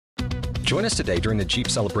Join us today during the Jeep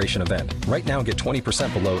Celebration event. Right now, get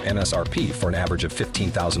 20% below MSRP for an average of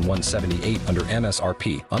 $15,178 under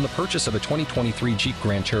MSRP on the purchase of a 2023 Jeep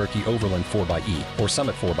Grand Cherokee Overland 4xE or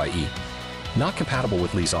Summit 4xE. Not compatible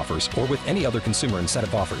with lease offers or with any other consumer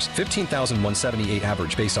incentive offers. $15,178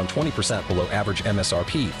 average based on 20% below average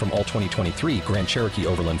MSRP from all 2023 Grand Cherokee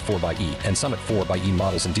Overland 4xE and Summit 4xE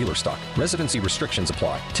models in dealer stock. Residency restrictions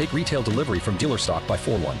apply. Take retail delivery from dealer stock by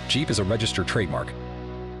 4/1. Jeep is a registered trademark.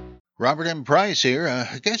 Robert M. Price here.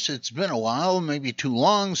 I guess it's been a while, maybe too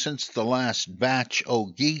long since the last batch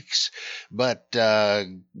of Geeks, but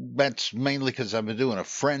that's mainly because I've been doing a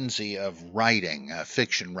frenzy of writing,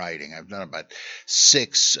 fiction writing. I've done about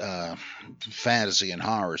 6 fantasy and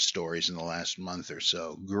horror stories in the last month or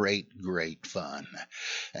so. Great fun.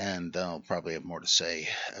 And I'll probably have more to say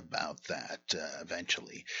about that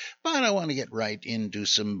eventually. But I want to get right into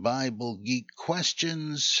some Bible Geek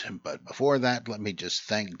questions. But before that, let me just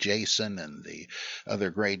thank Jason and the other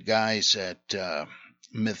great guys at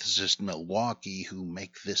Mythicist Milwaukee who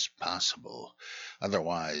make this possible.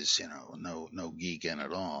 Otherwise, no geek in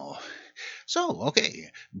at all. So, okay,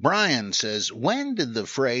 Brian says, when did the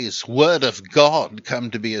phrase Word of God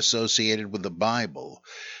come to be associated with the Bible?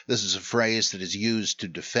 This is a phrase that is used to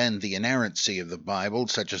defend the inerrancy of the Bible,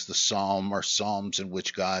 such as the Psalm or Psalms in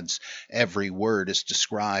which God's every word is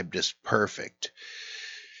described as perfect.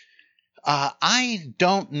 I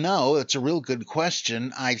don't know. It's a real good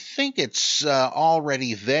question. I think it's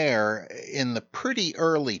already there in the pretty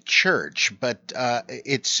early church, but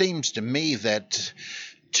it seems to me that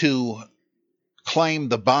to claim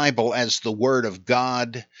the Bible as the Word of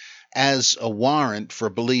God as a warrant for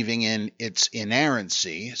believing in its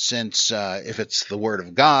inerrancy, since if it's the Word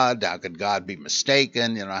of God, how could God be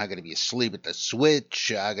mistaken? How could he be asleep at the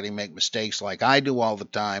switch? How could he make mistakes like I do all the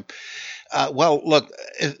time? Well, look,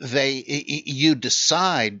 you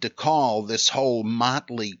decide to call this whole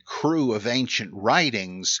motley crew of ancient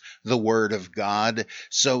writings the Word of God,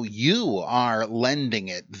 so you are lending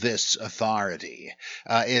it this authority.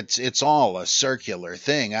 It's all a circular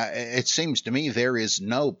thing. It seems to me there is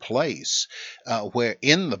no place where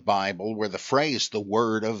in the Bible where the phrase the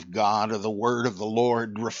Word of God or the Word of the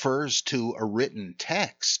Lord refers to a written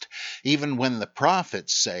text. Even when the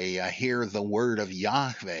prophets say, hear the word of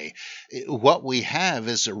Yahweh, what we have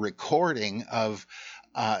is a recording of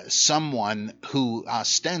someone who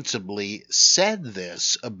ostensibly said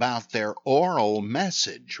this about their oral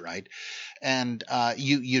message, right? And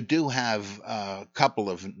you do have a couple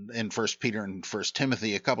of, in 1 Peter and 1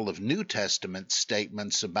 Timothy, a couple of New Testament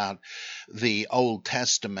statements about the Old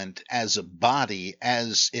Testament as a body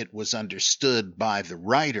as it was understood by the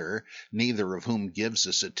writer, neither of whom gives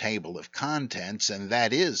us a table of contents. And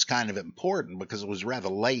that is kind of important because it was rather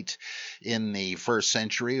late in the 1st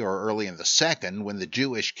century or early in the 2nd when the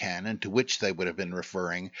Jewish canon, to which they would have been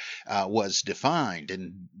referring, was defined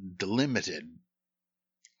and delimited.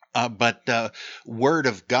 But Word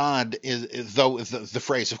of God, though the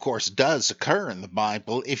phrase, of course, does occur in the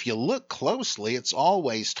Bible, if you look closely, it's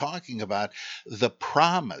always talking about the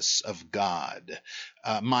promise of God.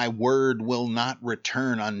 My word will not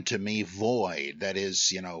return unto me void. That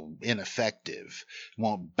is, ineffective.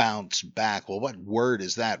 Won't bounce back. Well, what word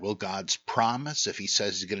is that? Well, God's promise. If he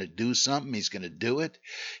says he's going to do something, he's going to do it.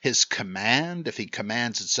 His command, if he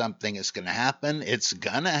commands that something is going to happen, it's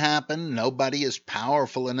going to happen. Nobody is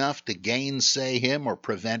powerful enough to gainsay him or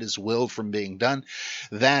prevent his will from being done.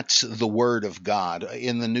 That's the Word of God.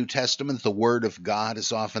 In the New Testament, the Word of God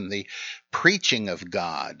is often the preaching of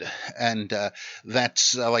God, and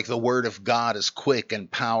that's like the Word of God is quick and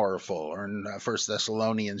powerful. Or in 1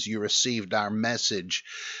 Thessalonians, you received our message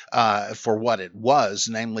for what it was,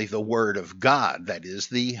 namely the Word of God. That is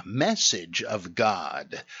the message of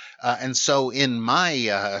God. And so in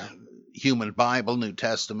my human Bible, New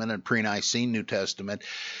Testament, and pre-Nicene New Testament,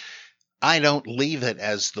 I don't leave it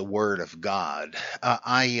as the Word of God.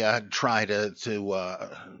 I try to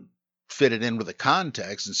fit it in with the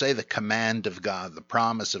context and say the command of God, the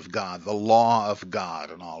promise of God, the law of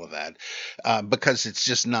God, and all of that, because it's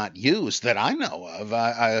just not used that I know of.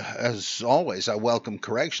 As always, I welcome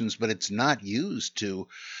corrections, but it's not used to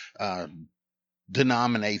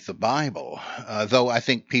denominate the Bible, though I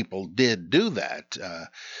think people did do that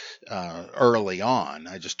early on.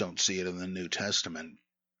 I just don't see it in the New Testament.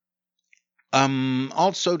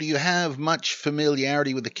 Also, do you have much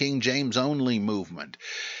familiarity with the King James only movement?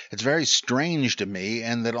 It's very strange to me,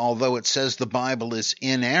 and that although it says the Bible is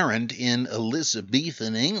inerrant in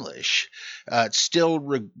Elizabethan English, it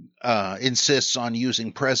still insists on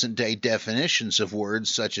using present-day definitions of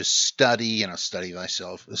words such as study, study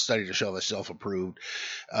to show thyself approved,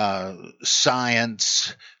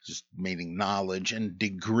 science, just meaning knowledge, and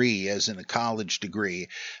degree, as in a college degree,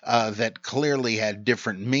 that clearly had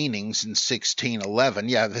different meanings in 1611.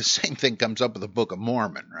 Yeah, the same thing comes up with the Book of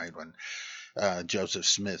Mormon, right? When Joseph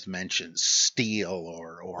Smith mentions steel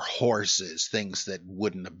or horses, things that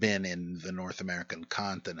wouldn't have been in the North American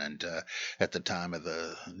continent at the time of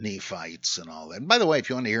the Nephites and all that. And by the way, if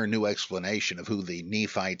you want to hear a new explanation of who the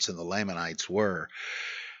Nephites and the Lamanites were,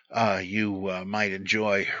 you might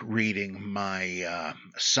enjoy reading my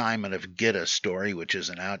Simon of Gitta story, which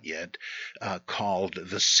isn't out yet, called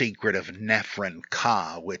The Secret of Nephron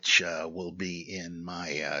Ka, which will be in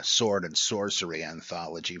my Sword and Sorcery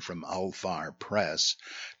anthology from Ulfar Press.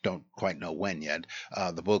 Don't quite know when yet.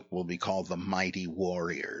 The book will be called The Mighty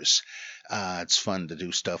Warriors. It's fun to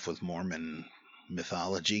do stuff with Mormon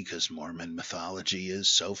mythology, because Mormon mythology is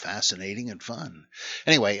so fascinating and fun.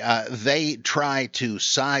 Anyway, they try to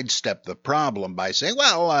sidestep the problem by saying,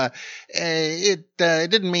 well, it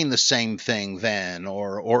didn't mean the same thing then,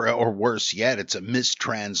 or worse yet, it's a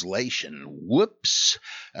mistranslation. Whoops.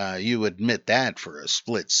 You admit that for a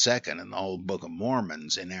split second, and the whole Book of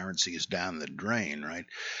Mormon's inerrancy is down the drain, right?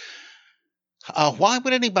 Why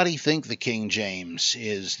would anybody think the King James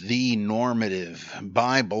is the normative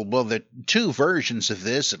Bible? Well, the two versions of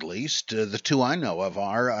this, at least, the two I know of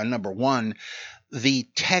are, number one, the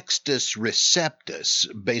Textus Receptus,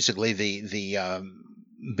 basically the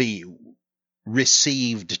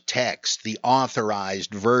received text, the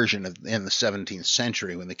authorized version in the 17th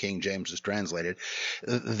century when the King James was translated.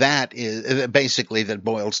 That is basically, that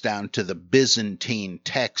boils down to the Byzantine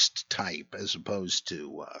text type as opposed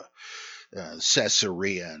to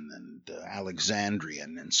Caesarean and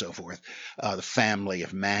Alexandrian and so forth, the family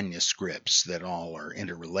of manuscripts that all are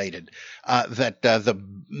interrelated. The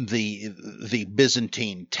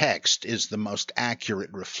Byzantine text is the most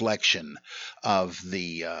accurate reflection of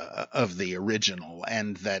the original,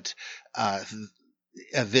 and that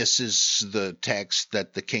this is the text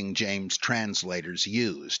that the King James translators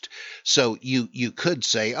used. So you could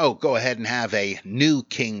say, oh, go ahead and have a new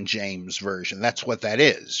King James version. That's what that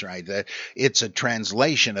is, right? It's a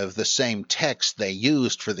translation of the same text they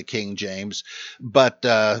used for the King James, but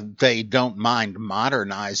they don't mind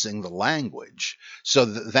modernizing the language. So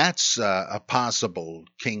that's a possible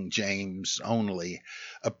King James only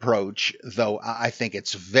approach, though I think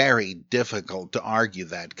it's very difficult to argue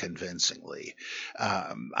that convincingly.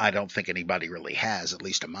 I don't think anybody really has, at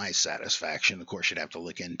least to my satisfaction. Of course, you'd have to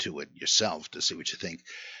look into it yourself to see what you think.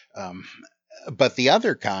 But the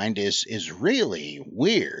other kind is really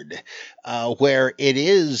weird, where it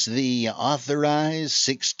is the authorized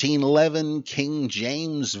 1611 King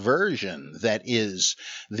James Version that is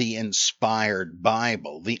the inspired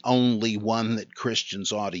Bible, the only one that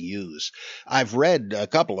Christians ought to use. I've read a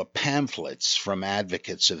couple of pamphlets from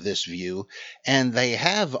advocates of this view, and they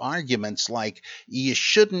have arguments like you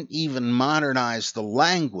shouldn't even modernize the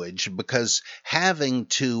language because having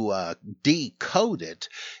to decode it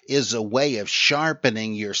is a way of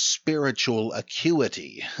sharpening your spiritual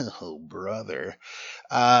acuity. Oh, brother.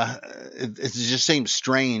 It just seems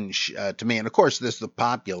strange to me. And of course, there's the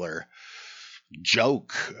popular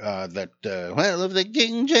joke that, well, if the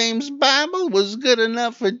King James Bible was good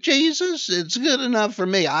enough for Jesus, it's good enough for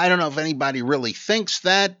me. I don't know if anybody really thinks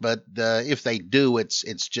that, but if they do, it's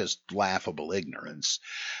just laughable ignorance.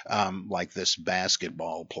 Like this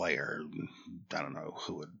basketball player, I don't know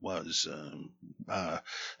who it was,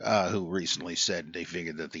 who recently said they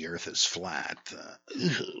figured that the earth is flat.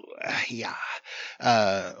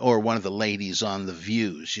 Or one of the ladies on The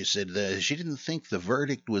View, she said she didn't think the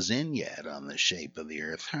verdict was in yet on the shape of the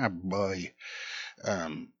earth. Oh, boy.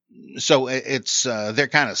 So it's they're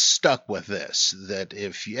kind of stuck with this, that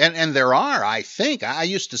if you, and there are, I think, I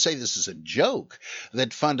used to say this is a joke, that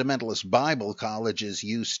fundamentalist Bible colleges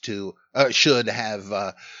should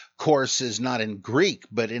have courses not in Greek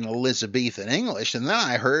but in Elizabethan English, and then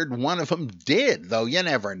I heard one of them did, though you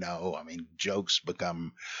never know. I mean, jokes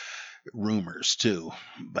become rumors too,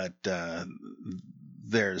 but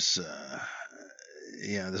there's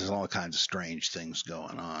all kinds of strange things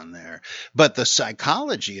going on there. But the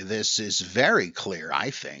psychology of this is very clear,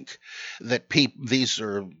 I think, that these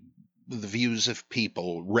are the views of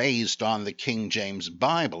people raised on the King James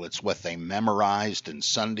Bible. It's what they memorized in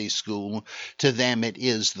Sunday school. To them, it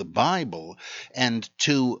is the Bible. And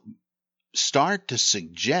to start to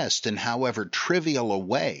suggest, in however trivial a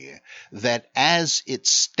way, that as it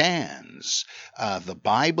stands, the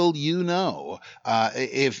Bible,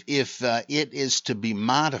 if it is to be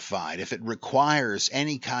modified, if it requires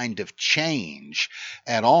any kind of change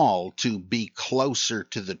at all to be closer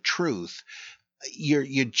to the truth,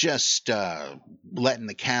 you're just letting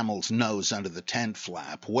the camel's nose under the tent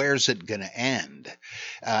flap. Where's it going to end?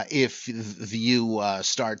 If you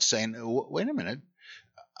start saying, wait a minute,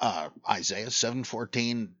 Isaiah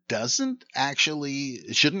 7:14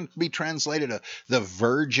 shouldn't be translated the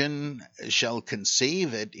virgin shall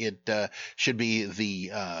conceive. It should be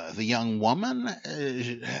the young woman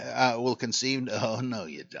will conceive. Oh, no,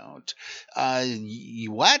 you don't.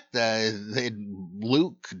 What?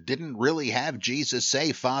 Luke didn't really have Jesus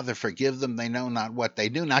say, Father, forgive them, they know not what they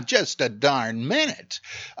do. Not just a darn minute.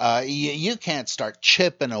 You can't start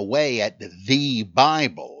chipping away at the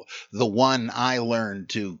Bible, the one I learned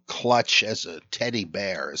to clutch as a teddy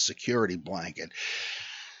bear, a security blanket.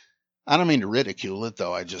 I don't mean to ridicule it,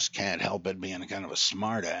 though I just can't help it being kind of a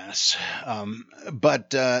smartass.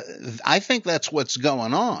 But I think that's what's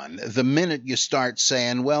going on. The minute you start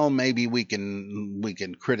saying, well, maybe we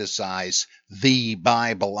can criticize the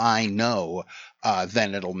Bible I know,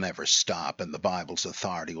 then it'll never stop, and the Bible's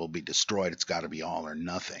authority will be destroyed. It's got to be all or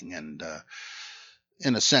nothing. And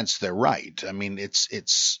in a sense, they're right. I mean, it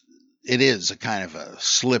is a kind of a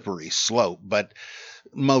slippery slope, but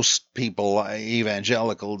most people,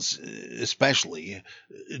 evangelicals especially,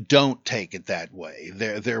 don't take it that way.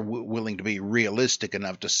 They're willing to be realistic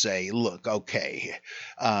enough to say, look, okay,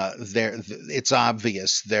 it's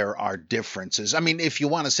obvious there are differences. I mean, if you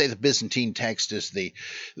want to say the Byzantine text is the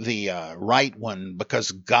right one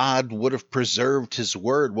because God would have preserved his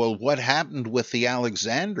word, well, what happened with the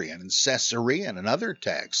Alexandrian and Caesarean and other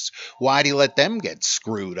texts? Why do you let them get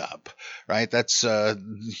screwed up? Right? That's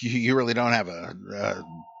you really don't have a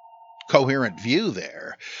coherent view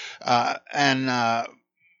there,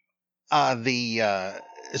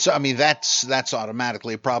 so I mean that's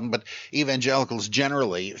automatically a problem. But evangelicals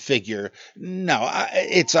generally figure, no,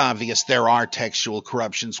 it's obvious there are textual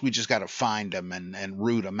corruptions. We just got to find them and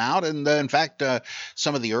root them out. And in fact,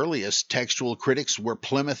 some of the earliest textual critics were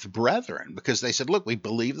Plymouth Brethren, because they said, look, we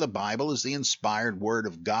believe the Bible is the inspired word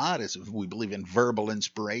of God. As we believe in verbal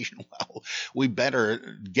inspiration. Well, we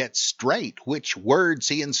better get straight which words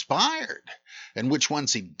he inspired and which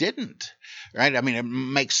ones he didn't. Right? I mean, it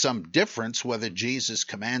makes some difference whether Jesus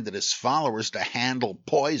commanded his followers to handle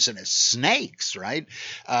poisonous snakes, right?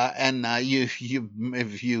 If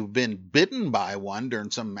you've been bitten by one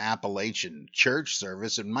during some Appalachian church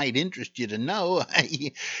service, it might interest you to know,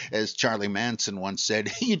 as Charlie Manson once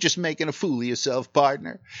said, you're just making a fool of yourself,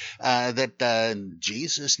 partner. That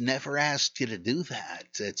Jesus never asked you to do that.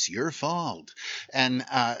 It's your fault. And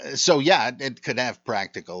so, yeah, it could have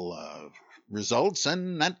practical results,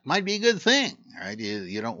 and that might be a good thing, right?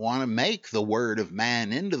 You don't want to make the word of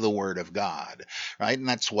man into the word of God, right? And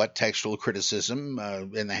that's what textual criticism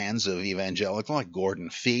in the hands of evangelical, like Gordon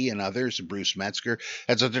Fee and others, Bruce Metzger,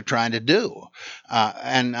 that's what they're trying to do.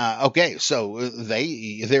 Okay, so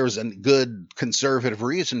there's a good conservative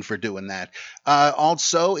reason for doing that.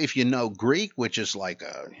 Also, if you know Greek, which is like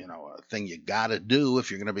a thing you got to do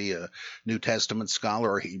if you're going to be a New Testament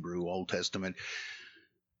scholar, or Hebrew, Old Testament,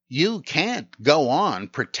 you can't go on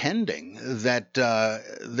pretending that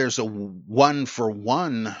there's a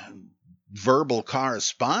one-for-one verbal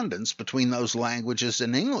correspondence between those languages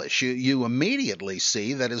and English. You immediately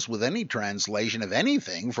see that, as with any translation of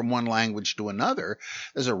anything from one language to another,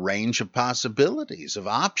 there's a range of possibilities, of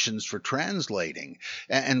options for translating.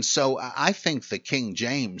 And so I think the King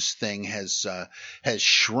James thing has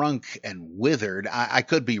shrunk and withered. I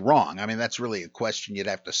could be wrong. I mean, that's really a question you'd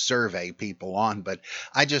have to survey people on, but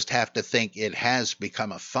I just have to think it has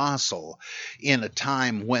become a fossil in a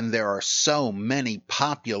time when there are so many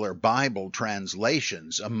popular Bible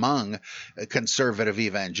translations among conservative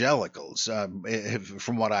evangelicals.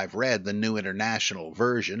 From what I've read, the New International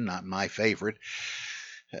Version, not my favorite,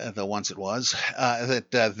 though once it was,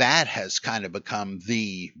 that has kind of become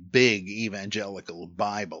the big evangelical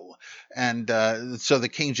Bible. And so the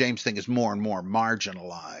King James thing is more and more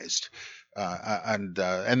marginalized. And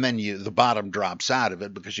then the bottom drops out of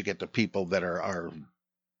it because you get the people that are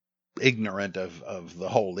ignorant of the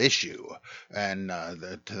whole issue, and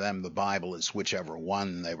to them the Bible is whichever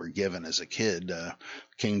one they were given as a kid,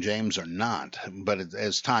 King James or not. But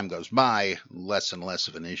as time goes by, less and less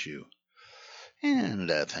of an issue. And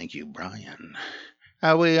thank you, Brian.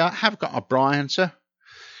 We have got a Brian, sir.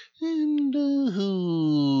 And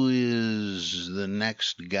who is the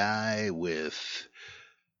next guy with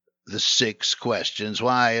the 6 questions.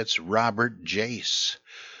 Why, it's Robert Jace.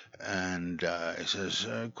 And he says,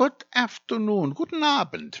 Good afternoon, guten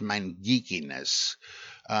Abend, mein Geekiness.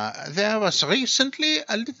 There was recently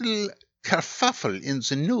a little kerfuffle in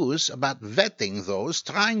the news about vetting those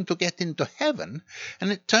trying to get into heaven,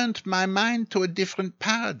 and it turned my mind to a different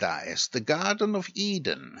paradise, the Garden of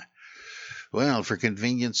Eden. Well, for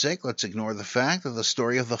convenience sake, let's ignore the fact that the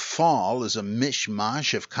story of the fall is a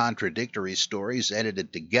mishmash of contradictory stories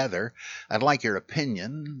edited together. I'd like your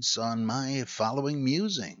opinions on my following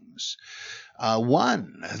musings.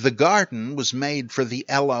 1. The garden was made for the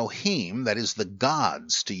Elohim, that is, the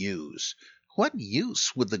gods, to use. What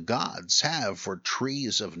use would the gods have for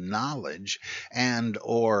trees of knowledge and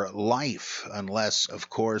or life, unless, of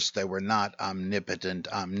course, they were not omnipotent,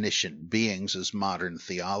 omniscient beings as modern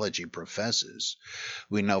theology professes?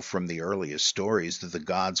 We know from the earliest stories that the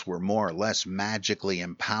gods were more or less magically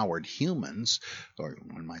empowered humans, or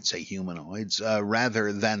one might say humanoids,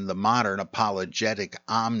 rather than the modern apologetic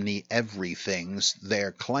omni-everythings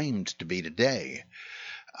they're claimed to be today.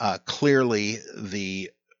 Clearly,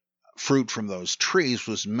 the fruit from those trees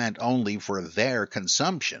was meant only for their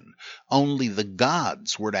consumption. Only the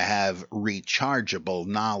gods were to have rechargeable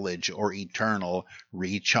knowledge or eternal,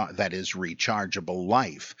 that is, rechargeable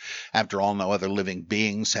life. After all, no other living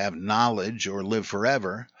beings have knowledge or live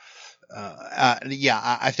forever.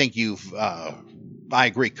 I think I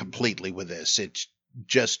agree completely with this. It's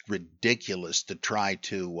just ridiculous to try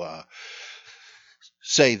to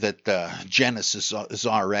say that Genesis is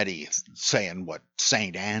already saying what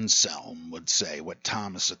St. Anselm would say, what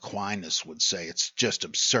Thomas Aquinas would say. It's just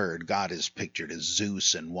absurd. God is pictured as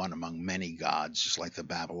Zeus and one among many gods, just like the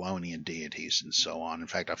Babylonian deities and so on. In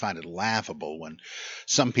fact, I find it laughable when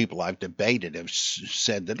some people I've debated have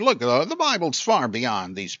said that, look, the Bible's far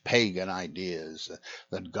beyond these pagan ideas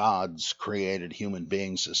that gods created human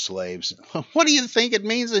beings as slaves. What do you think it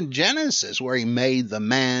means in Genesis, where he made the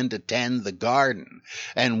man to tend the garden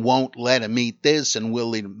and won't let him eat this and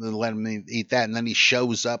will let him eat that, and then he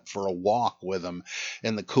shows up for a walk with them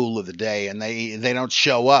in the cool of the day, and they don't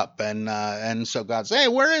show up, and so God says, hey,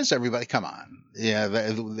 where is everybody? Come on. Yeah,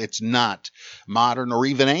 it's not modern or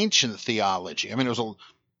even ancient theology. I mean, it was a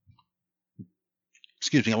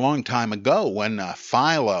long time ago when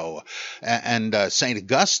Philo and St.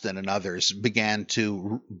 Augustine and others began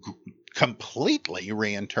to completely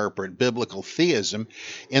reinterpret biblical theism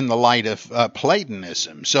in the light of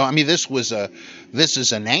Platonism. So, I mean, this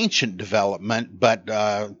is an ancient development, but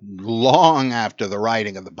long after the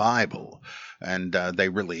writing of the Bible. And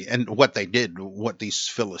what these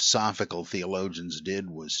philosophical theologians did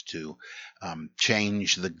was to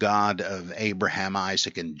change the God of Abraham,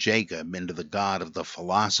 Isaac, and Jacob into the God of the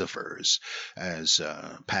philosophers, as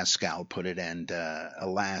Pascal put it, and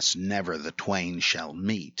alas, never the twain shall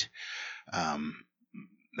meet.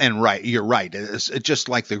 And right, you're right. It's just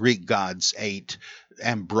like the Greek gods ate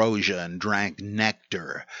ambrosia and drank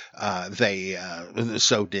nectar.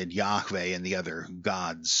 So did Yahweh and the other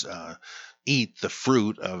gods eat the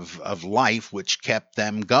fruit of life, which kept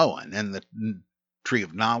them going. And the tree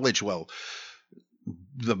of knowledge, well,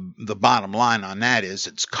 the bottom line on that is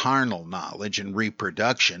it's carnal knowledge and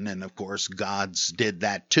reproduction, and of course gods did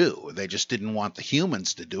that too. They just didn't want the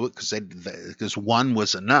humans to do it because one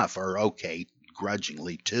was enough, or okay,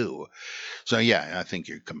 grudgingly too. So yeah, I think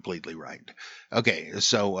you're completely right. Okay,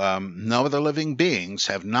 so no other living beings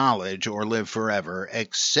have knowledge or live forever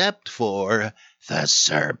except for the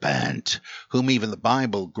serpent, whom even the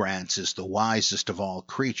Bible grants is the wisest of all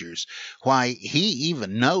creatures. Why, he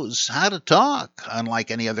even knows how to talk, unlike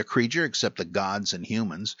any other creature except the gods and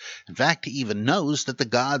humans. In fact, he even knows that the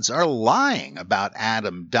gods are lying about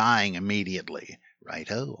Adam dying immediately.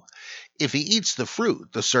 Right-ho. If he eats the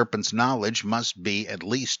fruit, the serpent's knowledge must be at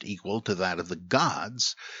least equal to that of the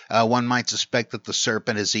gods. One might suspect that the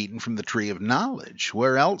serpent has eaten from the tree of knowledge.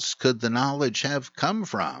 Where else could the knowledge have come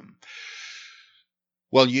from?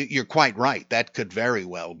 Well, you're quite right. That could very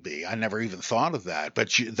well be. I never even thought of that,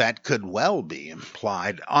 but that could well be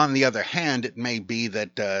implied. On the other hand, it may be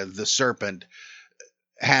that the serpent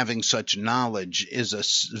having such knowledge is a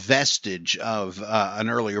vestige of an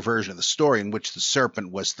earlier version of the story in which the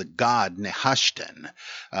serpent was the god Nehushtan,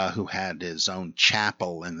 who had his own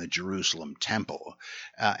chapel in the Jerusalem temple.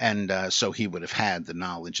 So he would have had the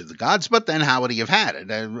knowledge of the gods, but then how would he have had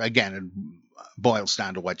it? Again, it boils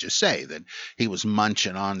down to what you say, that he was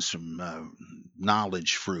munching on some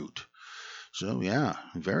knowledge fruit. So yeah,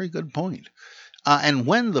 very good point. And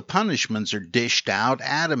when the punishments are dished out,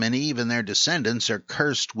 Adam and Eve and their descendants are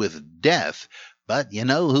cursed with death, But you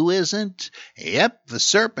know who isn't? Yep, the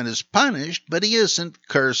serpent is punished, but he isn't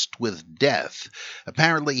cursed with death.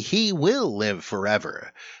 Apparently he will live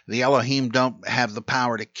forever. The Elohim don't have the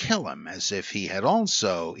power to kill him, as if he had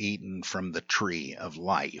also eaten from the tree of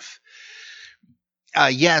life.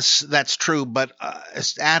 Yes, that's true, but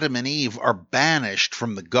Adam and Eve are banished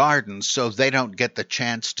from the garden, so they don't get the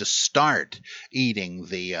chance to start eating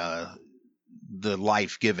the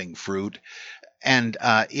life-giving fruit. And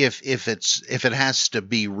if it has to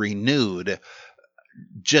be renewed,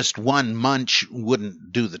 just one munch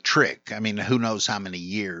wouldn't do the trick. I mean, who knows how many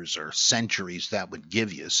years or centuries that would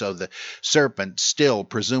give you. So the serpent still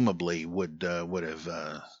presumably would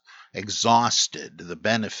have exhausted the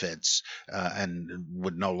benefits and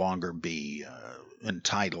would no longer be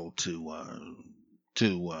entitled to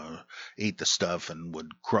eat the stuff and would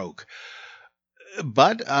croak.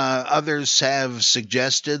 But others have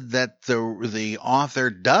suggested that the author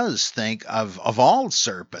does think of all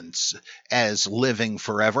serpents as living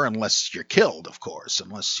forever, unless you're killed, of course,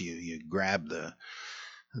 unless you grab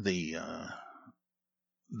the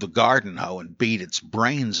garden hoe and beat its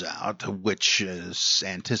brains out, which is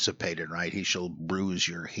anticipated, right? He shall bruise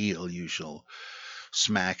your heel, you shall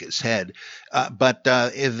smack his head. But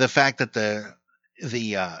the fact that the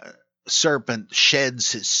serpent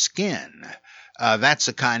sheds his skin, that's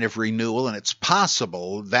a kind of renewal, and it's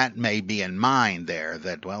possible that may be in mind there,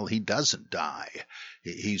 that, well, he doesn't die.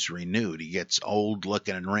 He's renewed. He gets old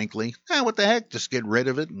looking and wrinkly. What the heck? Just get rid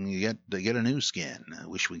of it and you get a new skin. I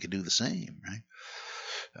wish we could do the same, right?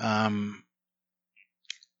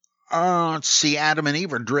 Let's see, Adam and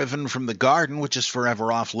Eve are driven from the garden, which is forever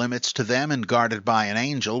off limits to them, and guarded by an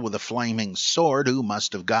angel with a flaming sword who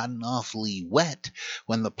must have gotten awfully wet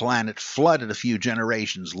when the planet flooded a few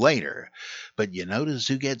generations later. But you notice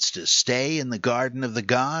who gets to stay in the garden of the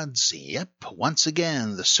gods? Yep, once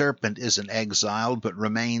again, the serpent isn't exiled, but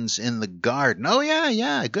remains in the garden. Oh,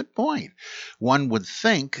 yeah, good point. One would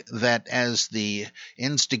think that as the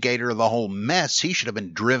instigator of the whole mess, he should have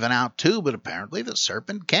been driven out too, but apparently the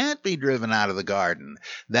serpent can't be driven out of the garden.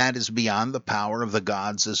 That is beyond the power of the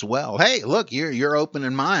gods as well. Hey, look, you're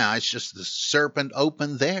opening my eyes, just the serpent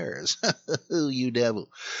opened theirs. You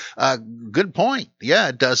devil. Good point. Yeah,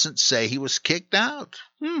 it doesn't say he was kicked out.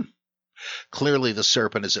 Clearly the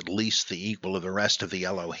serpent is at least the equal of the rest of the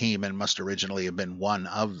Elohim and must originally have been one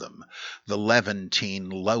of them. The Levantine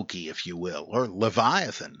Loki, if you will, or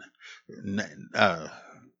Leviathan.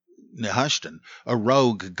 Nehushtan, a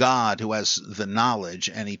rogue god who has the knowledge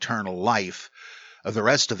and eternal life of the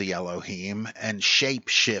rest of the Elohim and shape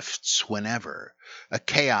shifts whenever. A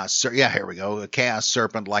chaos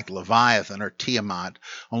serpent like Leviathan or Tiamat,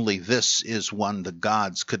 only this is one the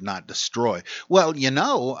gods could not destroy. Well,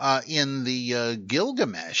 in the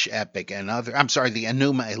Gilgamesh epic and the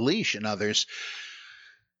Enuma Elish and others,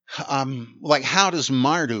 how does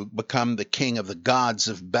Marduk become the king of the gods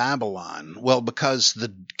of Babylon? Well, because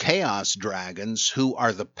the chaos dragons, who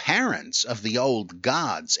are the parents of the old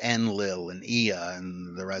gods, Enlil and Ea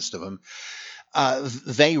and the rest of them,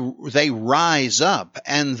 they rise up,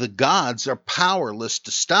 and the gods are powerless to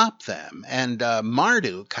stop them. And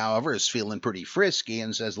Marduk, however, is feeling pretty frisky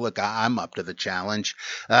and says, look, I'm up to the challenge.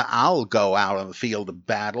 I'll go out on the field of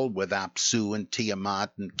battle with Apsu and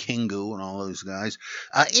Tiamat and Kingu and all those guys.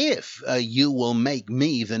 If you will make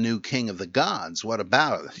me the new king of the gods, what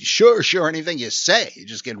about it? Sure, anything you say. You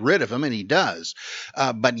just get rid of him, and he does.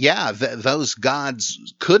 But yeah, those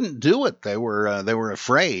gods couldn't do it. They were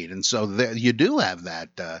afraid, and so you do have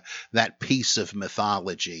that piece of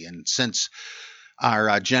mythology. And since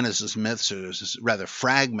our Genesis myths are rather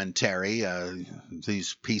fragmentary,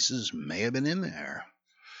 these pieces may have been in there.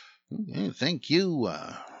 Thank you,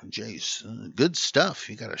 Jace. Good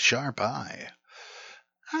stuff. You got a sharp eye.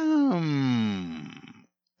 Oh,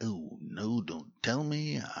 no, don't tell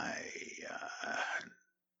me. I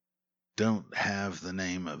don't have the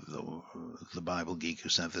name of the Bible geek who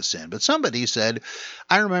sent this in, but somebody said,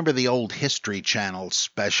 I remember the old History Channel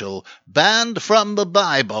special, Banned from the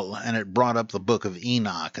Bible, and it brought up the book of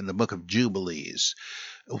Enoch and the book of Jubilees.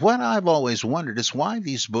 What I've always wondered is why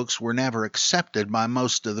these books were never accepted by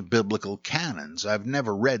most of the biblical canons. I've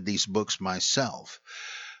never read these books myself.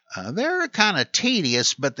 They're kind of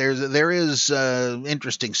tedious, but there is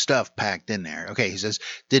interesting stuff packed in there. Okay, he says,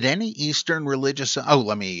 did any Eastern religious... that's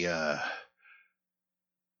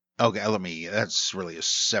really a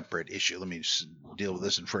separate issue. Let me just deal with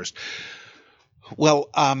this one first. Well,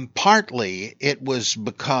 partly it was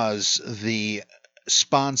because the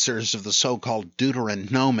sponsors of the so-called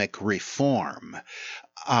Deuteronomic reform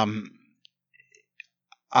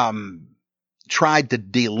tried to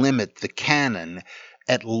delimit the canon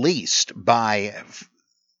at least by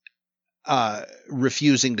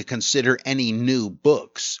refusing to consider any new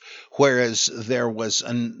books, whereas there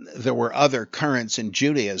were other currents in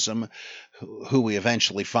Judaism, who we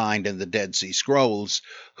eventually find in the Dead Sea Scrolls,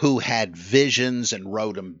 who had visions and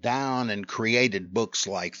wrote them down and created books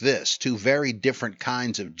like this. Two very different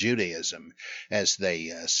kinds of Judaism as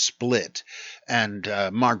they split. And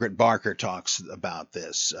Margaret Barker talks about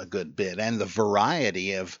this a good bit, and the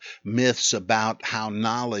variety of myths about how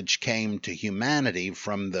knowledge came to humanity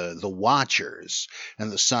from the Watchers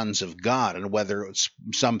and the sons of God, and whether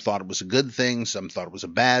some thought it was a good thing, some thought it was a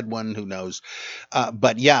bad one, who knows.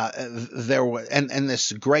 But yeah, there was, and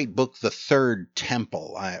this great book, The Third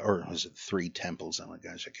Temple, or was it Three Temples? Oh my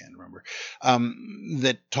gosh, I can't remember.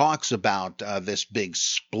 That talks about this big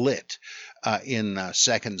split in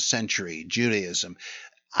 2nd century Judaism.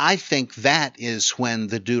 I think that is when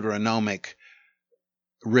the Deuteronomic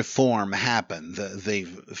reform happened, the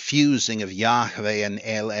fusing of Yahweh and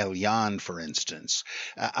El Elyon, for instance.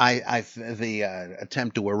 The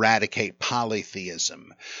attempt to eradicate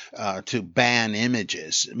polytheism, to ban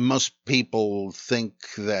images. Most people think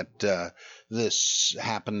that this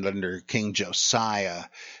happened under King Josiah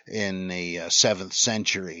in the 7th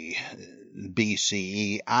century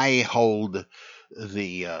BCE. I hold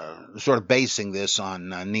the sort of basing this on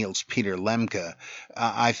Niels Peter Lemke.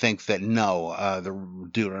 I think that no, the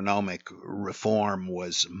Deuteronomic reform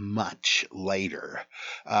was much later,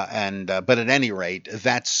 but at any rate,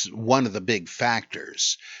 that's one of the big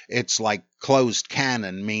factors. It's like closed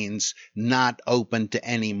canon means not open to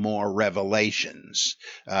any more revelations.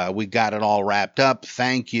 We got it all wrapped up.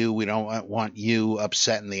 Thank you. We don't want you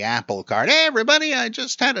upsetting the apple cart. Hey, everybody, I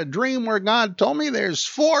just had a dream where God told me there's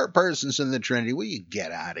 4 persons in the Trinity. Will you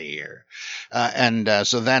get out of here?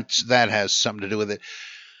 So that has something to do with it.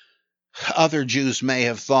 Other Jews may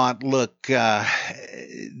have thought, look,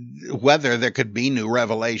 whether there could be new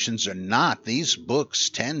revelations or not, these books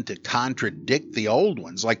tend to contradict the old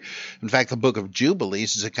ones. Like, in fact, the book of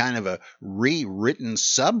Jubilees is a kind of a rewritten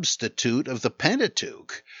substitute of the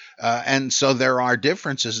Pentateuch. And so there are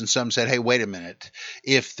differences, and some said, hey, wait a minute.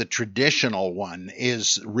 If the traditional one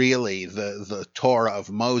is really the Torah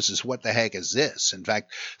of Moses, what the heck is this? In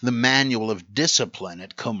fact, the Manual of Discipline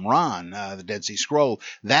at Qumran, the Dead Sea Scroll,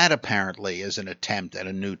 that apparently is an attempt at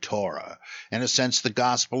a new Torah. In a sense, the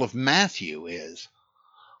Gospel of Matthew is.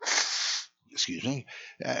 Excuse me.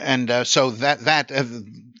 And so that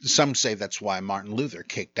some say that's why Martin Luther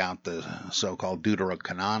kicked out the so-called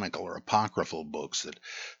deuterocanonical or apocryphal books, that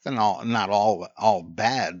they're not all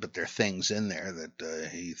bad, but there are things in there that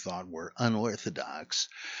he thought were unorthodox.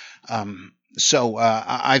 So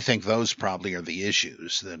I think those probably are the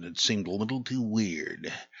issues, that it seemed a little too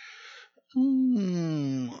weird.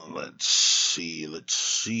 Let's see.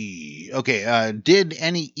 Okay, did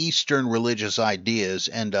any Eastern religious ideas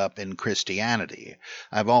end up in Christianity?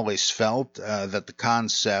 I've always felt that the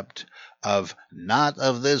concept of not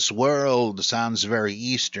of this world sounds very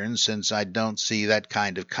Eastern, since I don't see that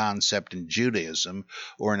kind of concept in Judaism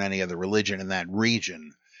or in any other religion in that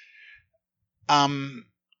region. I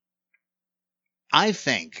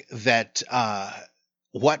think that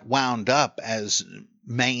what wound up as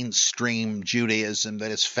mainstream Judaism, that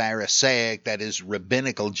is Pharisaic, that is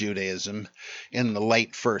rabbinical Judaism in the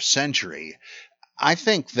late 1st century, I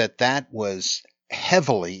think that was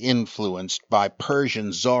heavily influenced by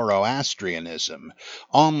Persian Zoroastrianism,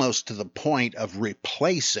 almost to the point of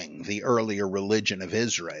replacing the earlier religion of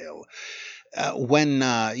Israel. When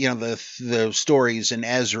the stories in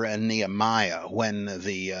Ezra and Nehemiah, when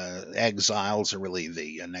the exiles, or really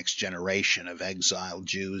the next generation of exiled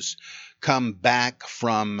Jews, come back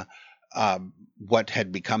from what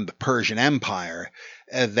had become the Persian Empire,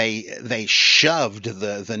 they shoved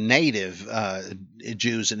the native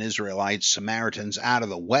Jews and Israelites, Samaritans, out of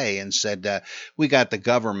the way and said, we got the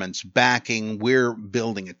government's backing, we're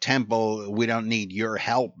building a temple, we don't need your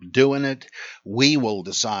help doing it, we will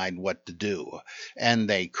decide what to do. And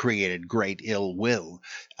they created great ill will.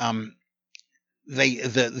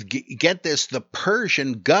 Get this, the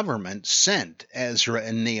Persian government sent Ezra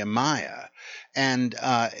and Nehemiah, and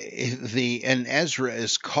Ezra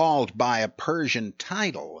is called by a Persian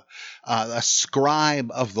title, a scribe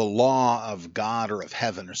of the law of God or of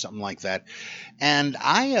heaven or something like that. And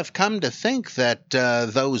I have come to think that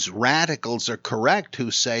those radicals are correct who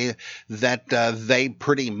say that they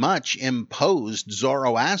pretty much imposed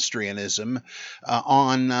Zoroastrianism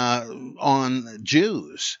on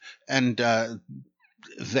Jews, and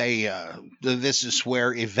this is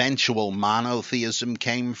where eventual monotheism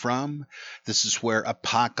came from. This is where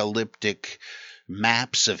apocalyptic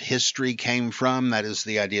maps of history came from. That is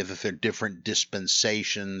the idea that there are different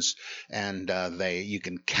dispensations, and you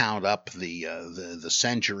can count up the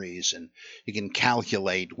centuries, and you can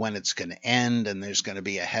calculate when it's going to end, and there's going to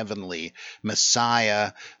be a heavenly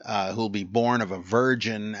Messiah who'll be born of a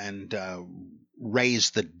virgin and raise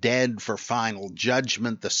the dead for final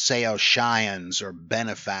judgment, the Saotians or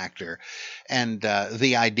benefactor, and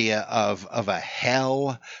the idea of a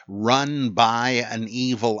hell run by an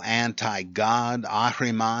evil anti-god,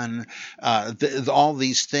 Ahriman. All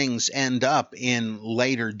these things end up in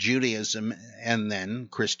later Judaism and then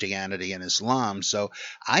Christianity and Islam. So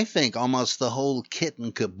I think almost the whole kit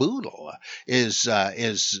and caboodle is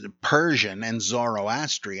Persian and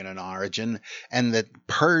Zoroastrian in origin, and that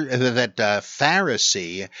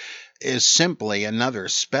Pharisee is simply another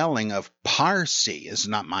spelling of Parsi. It's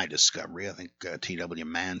not my discovery. I think T.W.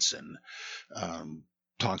 Manson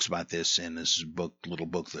talks about this in his little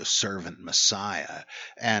book, The Servant Messiah.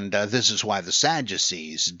 And this is why the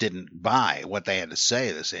Sadducees didn't buy what they had to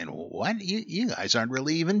say. They're saying, what? You guys aren't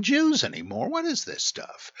really even Jews anymore. What is this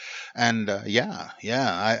stuff? And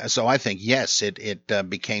so I think, yes, it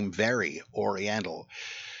became very Oriental.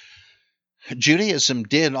 Judaism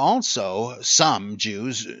did also, some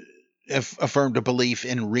Jews affirmed a belief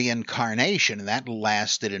in reincarnation, and that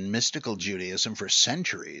lasted in mystical Judaism for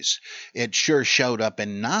centuries. It sure showed up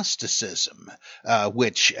in Gnosticism,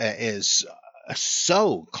 which is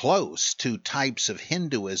so close to types of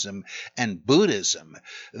Hinduism and Buddhism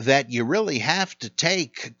that you really have to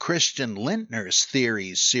take Christian Lintner's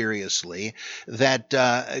theories seriously,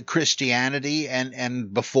 that Christianity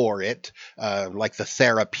and before it, like the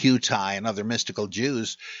Therapeutae and other mystical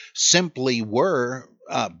Jews, simply were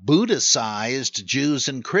Buddhicized Jews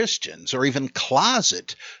and Christians, or even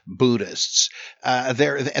closet Buddhists.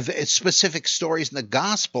 Specific stories in the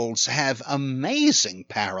Gospels have amazing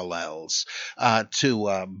parallels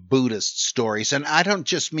to Buddhist stories. And I don't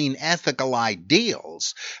just mean ethical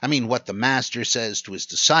ideals. I mean what the master says to his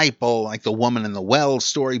disciple, like the woman in the well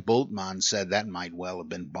story. Bultmann said that might well have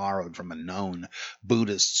been borrowed from a known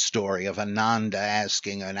Buddhist story of Ananda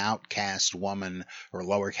asking an outcast woman or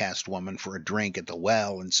lower caste woman for a drink at the well,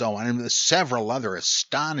 and so on, and there's several other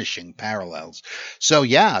astonishing parallels. So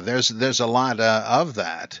yeah, there's a lot of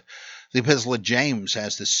that. The Epistle of James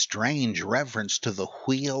has this strange reference to the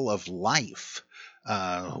wheel of life.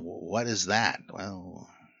 What is that? Well,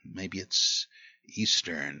 maybe it's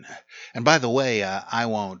Eastern. And by the way, I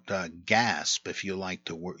won't gasp if you like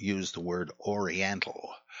to use the word Oriental.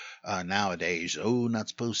 Nowadays, not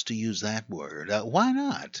supposed to use that word. Why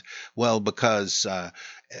not? Well, because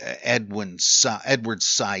Edward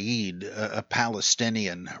Said, a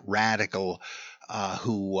Palestinian radical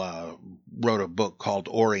who wrote a book called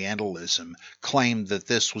Orientalism, claimed that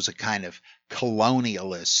this was a kind of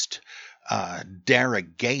colonialist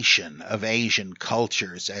derogation of Asian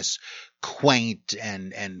cultures as quaint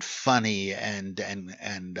and funny and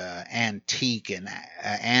antique and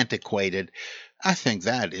antiquated. I think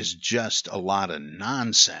that is just a lot of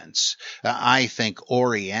nonsense. I think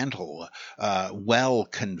Oriental well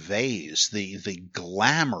conveys the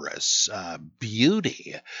glamorous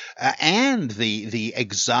beauty and the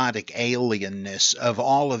exotic alienness of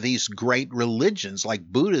all of these great religions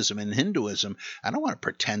like Buddhism and Hinduism. I don't want to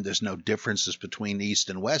pretend there's no differences between East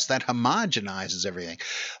and West. That homogenizes everything.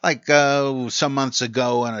 Like some months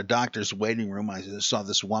ago in a doctor's waiting room, I saw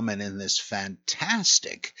this woman in this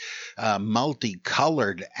fantastic multicolored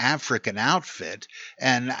African outfit,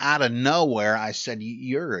 and out of nowhere I said,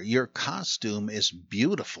 your costume is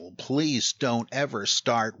beautiful. Please don't ever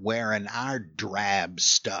start wearing our drab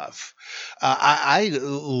stuff. I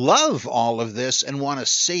love all of this and want to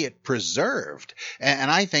see it preserved, and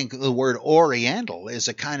I think the word Oriental is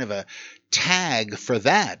a kind of a tag for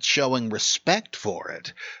that, showing respect for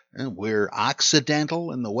it. We're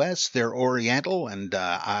Occidental in the West, they're Oriental, and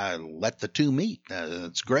I let the two meet.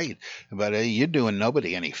 It's great. But you're doing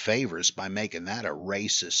nobody any favors by making that a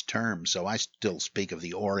racist term. So I still speak of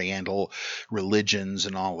the Oriental religions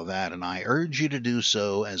and all of that, and I urge you to do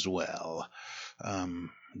so as well.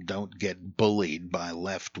 Don't get bullied by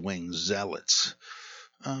left-wing zealots.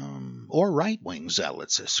 Or right-wing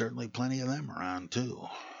zealots. There's certainly plenty of them around, too.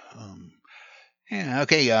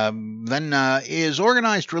 Then is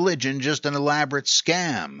organized religion just an elaborate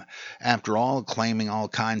scam? After all, claiming all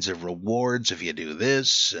kinds of rewards if you do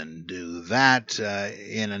this and do that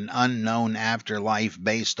in an unknown afterlife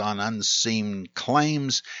based on unseen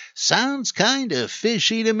claims sounds kind of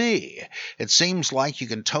fishy to me. It seems like you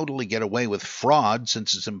can totally get away with fraud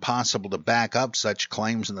since it's impossible to back up such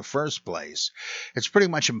claims in the first place. It's pretty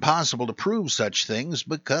much impossible to prove such things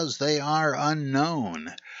because they are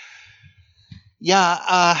unknown.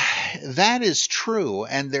 Yeah, that is true,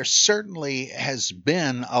 and there certainly has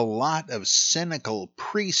been a lot of cynical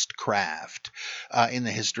priestcraft in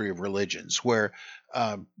the history of religions, where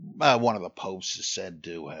one of the popes is said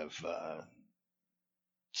to have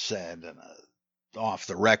said in a off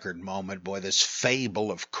the record moment, boy, this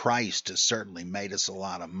fable of Christ has certainly made us a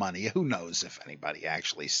lot of money. Who knows if anybody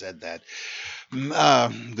actually said that?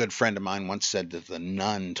 A good friend of mine once said that the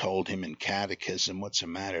nun told him in catechism, "What's the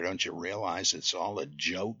matter? Don't you realize it's all a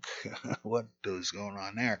joke?" What is going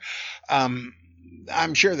on there? I'm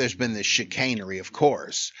sure there's been this chicanery, of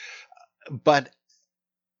course, but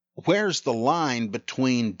where's the line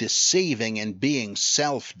between deceiving and being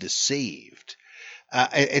self-deceived?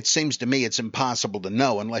 It seems to me it's impossible to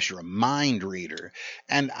know unless you're a mind reader.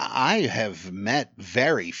 And I have met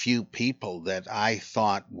very few people that I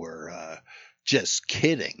thought were just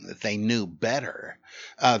kidding, that they knew better.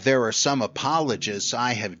 There are some apologists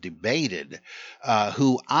I have debated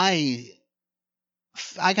who I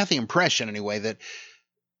got the impression anyway that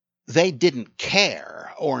they didn't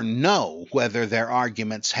care or know whether their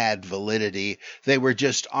arguments had validity. They were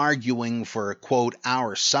just arguing for, quote,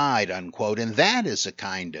 our side, unquote, and that is a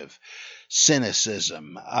kind of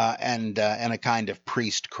cynicism and a kind of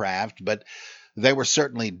priestcraft, but they were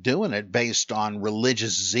certainly doing it based on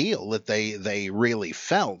religious zeal that they really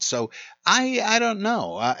felt. So I don't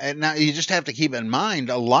know. And now you just have to keep in mind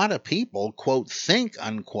a lot of people, quote, think,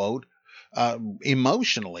 unquote,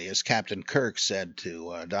 emotionally, as Captain Kirk said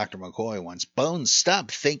to Dr. McCoy once, Bones, stop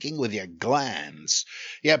thinking with your glands.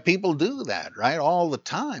 Yeah, people do that, right, all the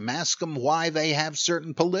time. Ask them why they have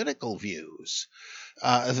certain political views.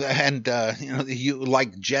 You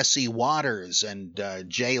like Jesse Waters and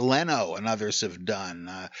Jay Leno and others have done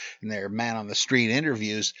in their Man on the Street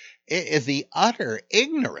interviews. The utter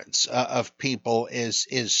ignorance of people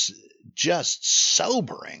is just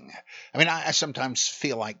sobering. I mean, I sometimes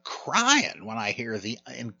feel like crying when I hear the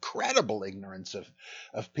incredible ignorance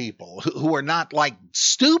of people who are not like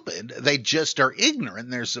stupid. They just are ignorant.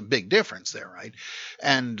 There's a big difference there, right?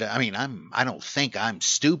 And I mean, I don't think I'm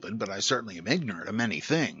stupid, but I certainly am ignorant of many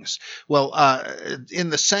things. Well, in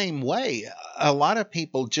the same way, a lot of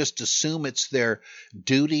people just assume it's their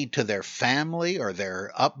duty to their family or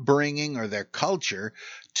their upbringing or their culture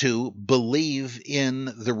to believe in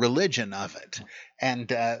the religion of it.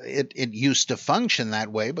 And it used to function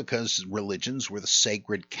that way because religions were the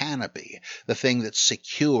sacred canopy, the thing that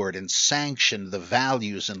secured and sanctioned the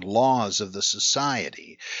values and laws of the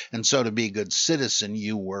society. And so to be a good citizen,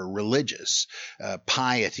 you were religious.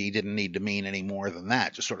 Piety didn't need to mean any more than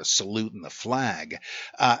that, just sort of saluting the flag.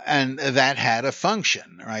 And that had a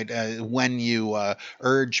function, right? When you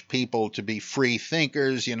urge people to be free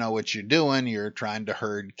thinkers, you know what you're doing. You're trying to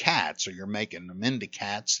herd cats, or you're making them into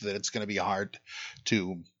cats that it's going to be hard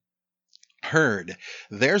to herd.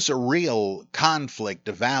 There's a real conflict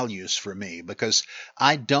of values for me because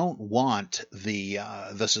I don't want the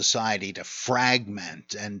society to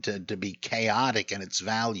fragment and to be chaotic in its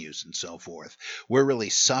values and so forth. We're really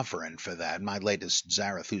suffering for that. My latest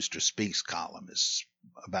Zarathustra Speaks column is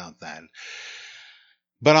about that.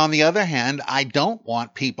 But on the other hand, I don't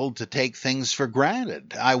want people to take things for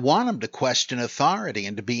granted. I want them to question authority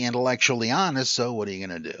and to be intellectually honest, so what are you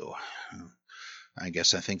going to do? I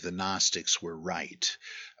guess I think the Gnostics were right.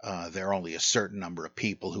 There are only a certain number of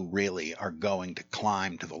people who really are going to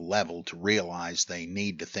climb to the level to realize they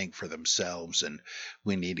need to think for themselves, and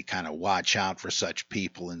we need to kind of watch out for such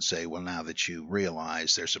people and say, well, now that you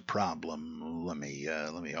realize there's a problem, let me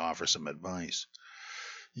offer some advice.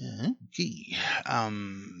 Okay.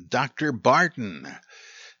 Dr. Barton.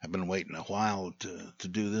 I've been waiting a while to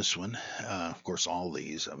do this one. Of course, all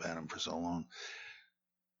these, I've had them for so long.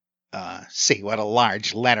 See what a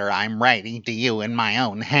large letter I'm writing to you in my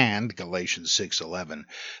own hand, Galatians 6:11.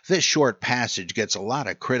 This short passage gets a lot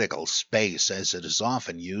of critical space, as it is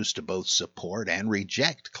often used to both support and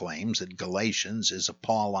reject claims that Galatians is a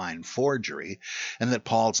Pauline forgery and that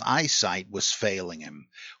Paul's eyesight was failing him.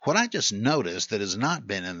 What I just noticed that has not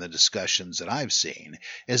been in the discussions that I've seen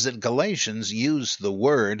is that Galatians used the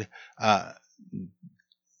word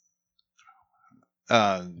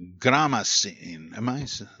Gramasine. Am I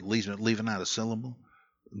leaving out a syllable?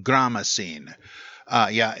 Gramasine.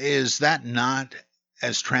 Is that not,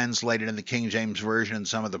 as translated in the King James Version and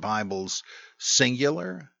some of the Bibles,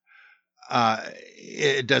 singular?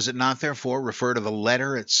 Does it not therefore refer to the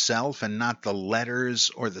letter itself and not the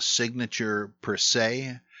letters or the signature per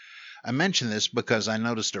se? I mention this because I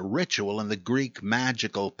noticed a ritual in the Greek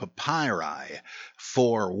Magical Papyri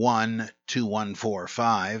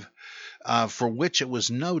 4.1.2145, for which it was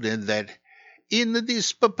noted that In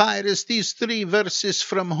this papyrus, these 3 verses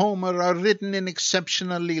from Homer are written in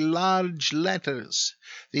exceptionally large letters.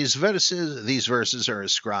 These verses are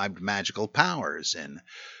ascribed magical powers in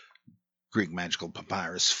Greek Magical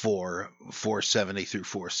Papyrus 470 through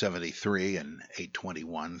 473 and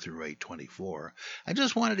 821 through 824. I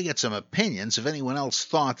just wanted to get some opinions if anyone else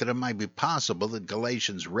thought that it might be possible that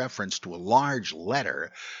Galatians' reference to a large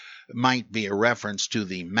letter might be a reference to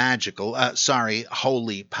the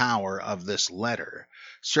holy power of this letter.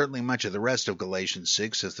 Certainly much of the rest of Galatians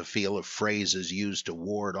 6 has the feel of phrases used to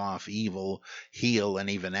ward off evil, heal, and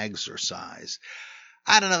even exorcise.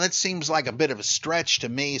 I don't know, that seems like a bit of a stretch to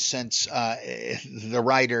me, since the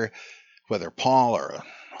writer, whether Paul or a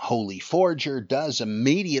holy forger, does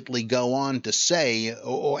immediately go on to say,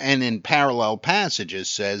 and in parallel passages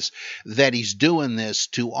says, that he's doing this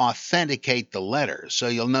to authenticate the letter. So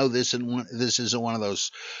you'll know this isn't one of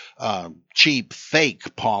those cheap,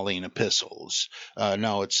 fake Pauline epistles.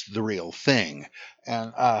 No, it's the real thing.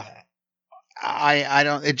 And I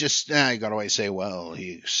don't, it just, you got to always say, well,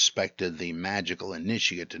 he expected the magical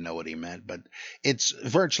initiate to know what he meant, but it's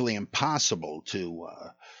virtually impossible to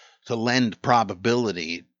lend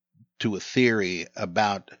probability to a theory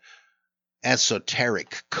about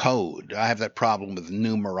esoteric code. I have that problem with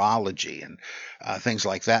numerology and things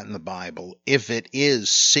like that in the Bible. If it is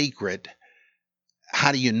secret,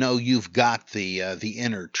 how do you know you've got the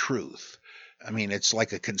inner truth? I mean, it's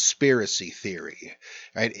like a conspiracy theory,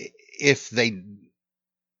 right? If they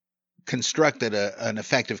constructed an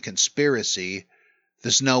effective conspiracy,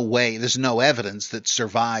 there's no evidence that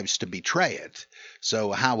survives to betray it.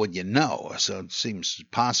 So how would you know? So it seems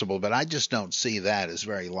possible, but I just don't see that as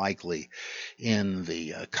very likely in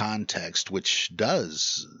the context, which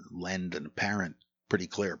does lend an apparent pretty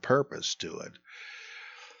clear purpose to it.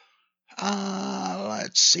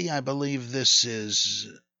 Let's see, I believe this is...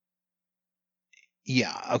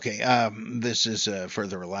 Yeah, okay, this is a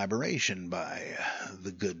further elaboration by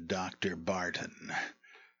the good Dr. Barton.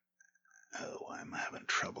 Oh, I'm having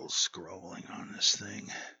trouble scrolling on this thing.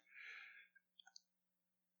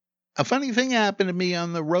 A funny thing happened to me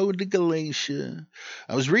on the road to Galatia.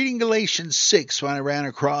 I was reading Galatians 6 when I ran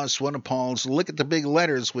across one of Paul's "look at the big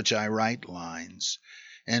letters which I write" lines.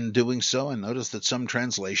 And doing so, I noticed that some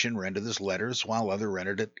translation rendered this letters, while other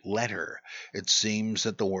rendered it letter. It seems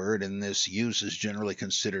that the word in this use is generally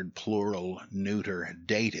considered plural, neuter,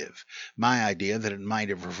 dative. My idea that it might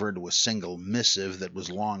have referred to a single missive that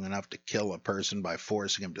was long enough to kill a person by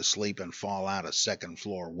forcing him to sleep and fall out a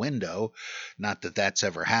second-floor window, not that that's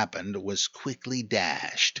ever happened, was quickly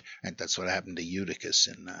dashed. And that's what happened to Eutychus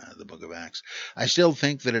in the book of Acts. I still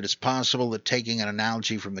think that it is possible that, taking an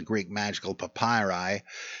analogy from the Greek Magical Papyri,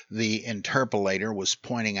 the interpolator was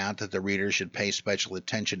pointing out that the reader should pay special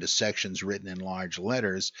attention to sections written in large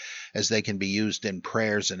letters, as they can be used in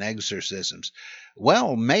prayers and exorcisms.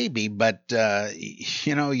 Well, maybe, but,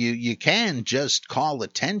 you can just call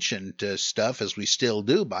attention to stuff, as we still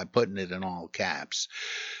do, by putting it in all caps.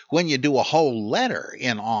 When you do a whole letter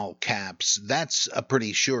in all caps, that's a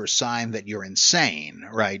pretty sure sign that you're insane,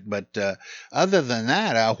 right? But other than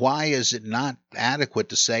that, why is it not adequate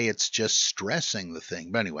to say it's just stressing the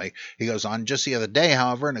thing? But anyway, he goes on, just the other day,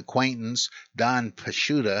 however, an acquaintance, Don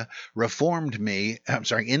Pasciuta, informed me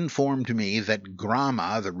that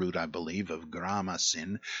gramma, the root, I believe, of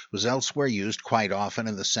grammasin, was elsewhere used quite often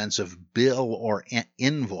in the sense of bill or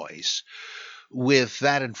invoice. With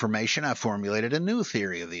that information, I formulated a new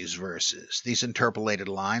theory of these verses. These interpolated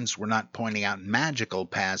lines were not pointing out magical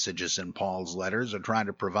passages in Paul's letters or trying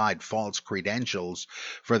to provide false credentials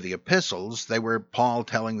for the epistles. They were Paul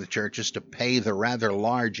telling the churches to pay the rather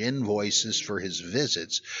large invoices for his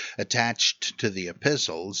visits attached to the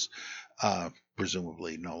epistles,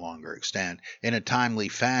 presumably no longer extant, in a timely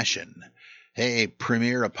fashion. Hey,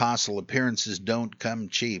 premier apostle appearances don't come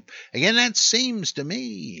cheap. Again, that seems to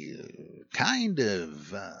me kind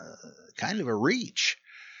of a reach.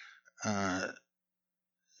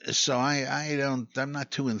 So I'm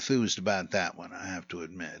not too enthused about that one, I have to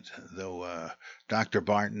admit. Though Dr.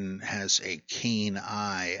 Barton has a keen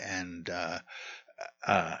eye and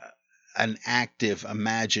an active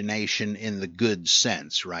imagination in the good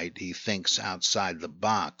sense, right? He thinks outside the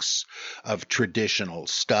box of traditional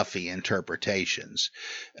stuffy interpretations.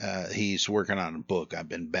 He's working on a book I've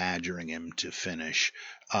been badgering him to finish,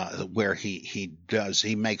 where he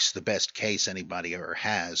makes the best case anybody ever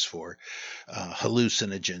has for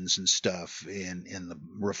hallucinogens and stuff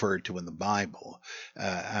referred to in the Bible.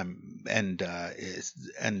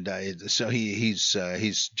 So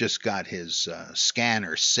he's just got his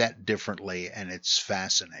scanner set differently, and it's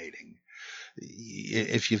fascinating.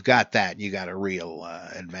 if you've got that, you got a real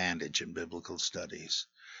advantage in biblical studies.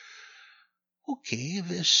 Okay,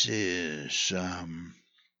 this is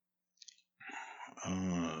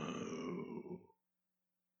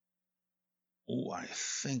I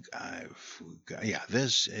think I've got,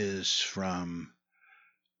 this is from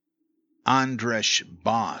Andres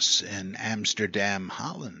Bos in Amsterdam,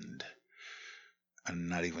 Holland. I'm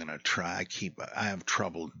not even going to try. I have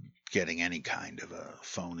trouble getting any kind of a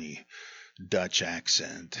phony Dutch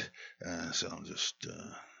accent, so I'll just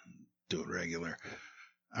do it regular.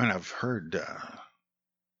 I mean, I've heard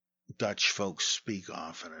Dutch folks speak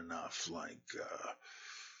often enough, like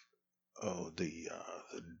the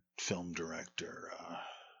film director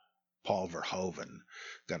Paul Verhoeven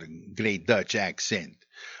got a great Dutch accent.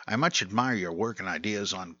 I much admire your work and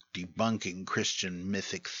ideas on debunking Christian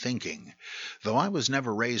mythic thinking. Though I was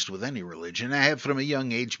never raised with any religion, I have from a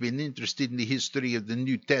young age been interested in the history of the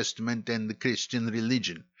New Testament and the Christian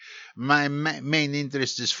religion. My main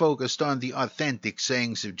interest is focused on the authentic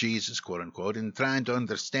sayings of Jesus, quote-unquote, and trying to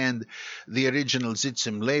understand the original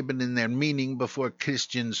Zitzim Leben and their meaning before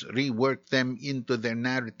Christians reworked them into their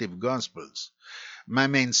narrative gospels. My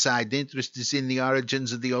main side interest is in the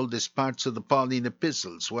origins of the oldest parts of the Pauline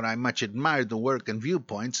epistles, where I much admired the work and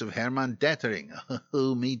viewpoints of Hermann Dettering.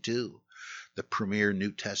 Oh, me too, the premier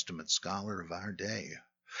New Testament scholar of our day.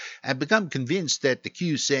 I've become convinced that the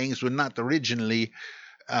Q sayings were not originally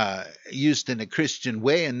used in a Christian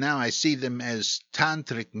way, and now I see them as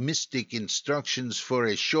tantric mystic instructions for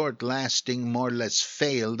a short-lasting, more or less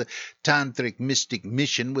failed tantric mystic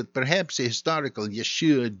mission with perhaps a historical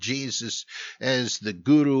Yeshua Jesus as the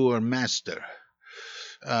guru or master.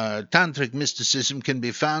 Tantric mysticism can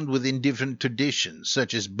be found within different traditions,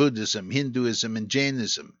 such as Buddhism, Hinduism, and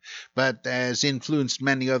Jainism, but has influenced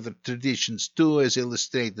many other traditions too, as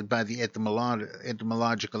illustrated by the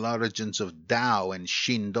etymological origins of Tao and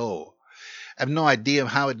Shindo. I have no idea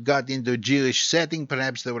how it got into a Jewish setting.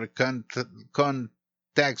 Perhaps there were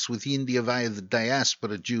contacts with India via the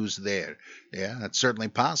diaspora Jews there. Yeah, that's certainly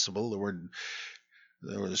possible.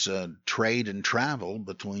 There was trade and travel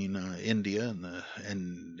between India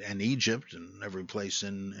and Egypt and every place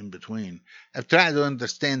in between. I've tried to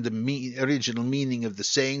understand the original meaning of the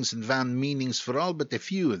sayings and found meanings for all but a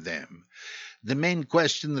few of them. The main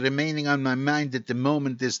question remaining on my mind at the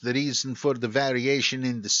moment is the reason for the variation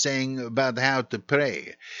in the saying about how to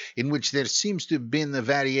pray, in which there seems to have been a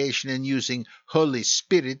variation in using Holy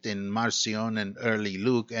Spirit in Marcion and early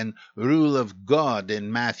Luke, and rule of God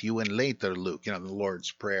in Matthew and later Luke, the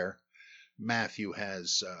Lord's Prayer. Matthew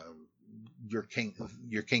has your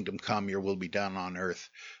kingdom come, your will be done on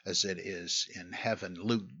earth as it is in heaven.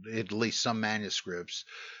 Luke, at least some manuscripts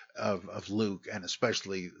of Luke, and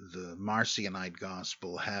especially the Marcionite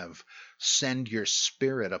Gospel, have send your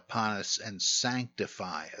spirit upon us and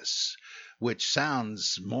sanctify us, which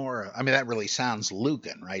sounds more, that really sounds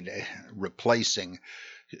Lucan, right? Replacing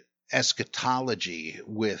eschatology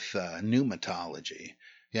with pneumatology.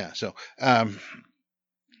 Yeah, so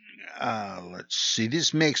let's see.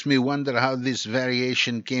 This makes me wonder how this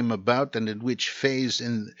variation came about and at which phase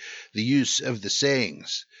in the use of the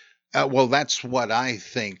sayings. Well, that's what I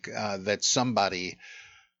think, that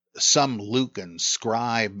some Lucan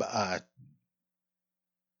scribe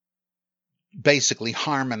basically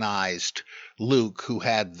harmonized Luke, who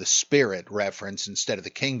had the Spirit reference instead of the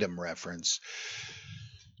kingdom reference,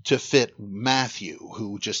 to fit Matthew,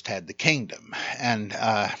 who just had the kingdom. And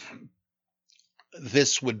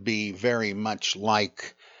this would be very much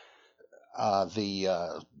like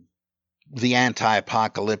the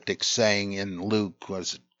anti-apocalyptic saying in Luke,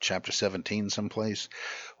 was it chapter 17 someplace,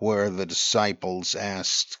 where the disciples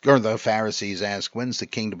asked, or the Pharisees asked, when's the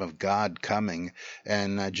kingdom of God coming?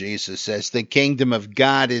 And Jesus says, the kingdom of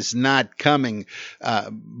God is not coming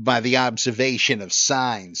by the observation of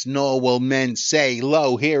signs, nor will men say,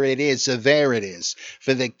 lo, here it is, or there it is,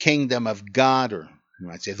 for the kingdom of God, or you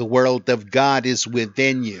might say, the world of God is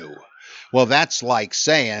within you. Well, that's like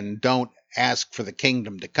saying, don't ask for the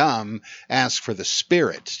kingdom to come, ask for the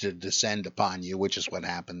Spirit to descend upon you, which is what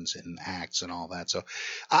happens in Acts and all that. So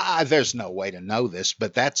there's no way to know this,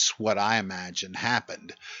 but that's what I imagine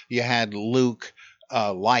happened. You had Luke,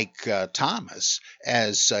 like Thomas,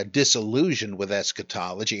 as disillusioned with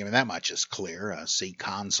eschatology. That much is clear. See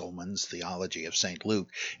Conselman's Theology of St. Luke.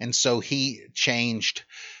 And so he changed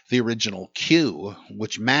the original Q,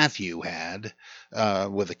 which Matthew had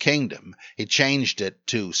with the kingdom. He changed it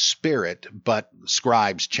to Spirit, but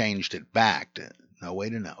scribes changed it back. No way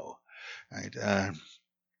to know. Right?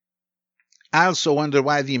 I also wonder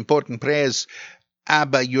why the important prayers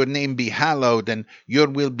Abba, your name be hallowed, and your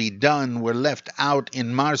will be done were left out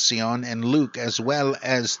in Marcion and Luke, as well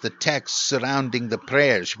as the text surrounding the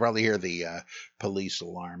prayers. You probably hear the police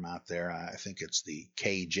alarm out there. I think it's the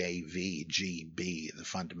KJVGB, the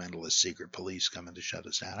fundamentalist secret police coming to shut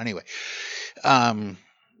us down. Anyway,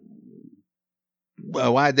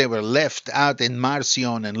 why they were left out in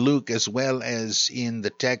Marcion and Luke, as well as in the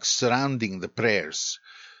text surrounding the prayers.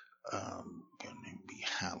 Your name be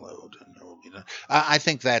hallowed, and there will be none. I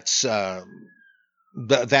think that's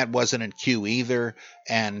that wasn't in Q either,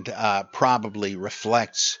 and probably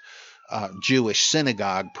reflects Jewish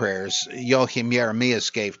synagogue prayers. Joachim Jeremias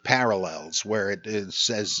gave parallels where it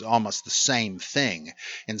says almost the same thing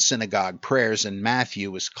in synagogue prayers, and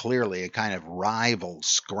Matthew is clearly a kind of rival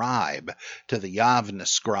scribe to the Yavne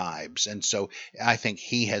scribes, and so I think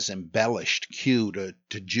he has embellished Q to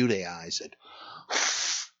Judaize it,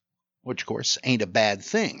 which of course ain't a bad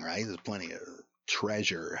thing, right? There's plenty of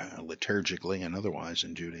treasure liturgically and otherwise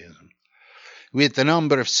in Judaism. With the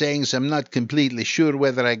number of sayings, I'm not completely sure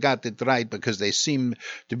whether I got it right because they seem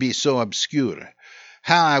to be so obscure.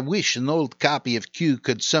 How I wish an old copy of Q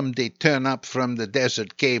could someday turn up from the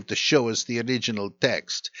desert cave to show us the original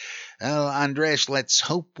text. Well, Andres, let's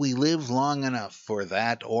hope we live long enough for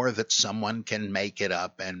that, or that someone can make it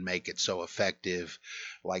up and make it so effective,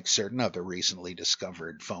 like certain other recently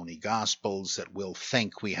discovered phony gospels, that we'll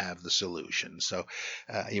think we have the solution. So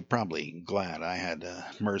you're probably glad I had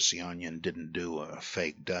mercy on you and didn't do a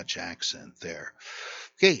fake Dutch accent there.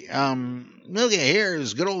 Okay,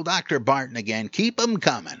 here's good old Dr. Barton again. Keep 'em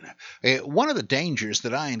coming. One of the dangers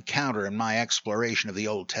that I encounter in my exploration of the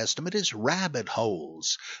Old Testament is rabbit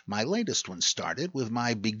holes. My latest one started with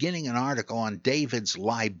my beginning an article on David's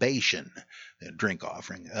libation, drink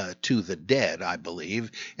offering, to the dead, I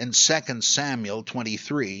believe, in 2 Samuel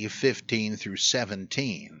 23:15 through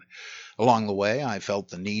 17. Along the way, I felt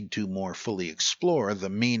the need to more fully explore the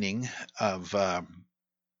meaning of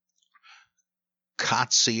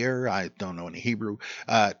katsir, I don't know any Hebrew,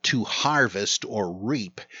 to harvest or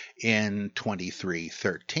reap in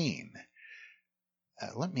 23:13.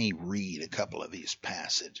 Let me read a couple of these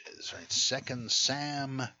passages. Right? 2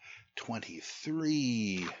 Sam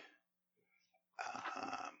 23.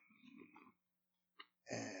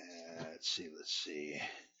 Let's see.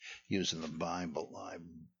 Using the Bible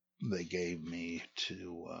they gave me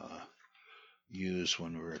to use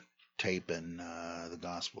when we were taping the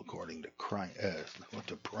Gospel According to Christ,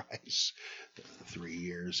 to Price 3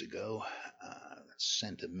 years ago.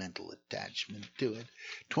 Sentimental attachment to it.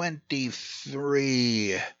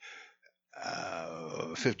 23,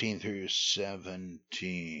 15 through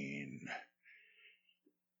 17.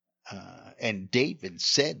 And David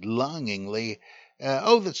said longingly,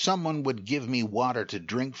 oh, that someone would give me water to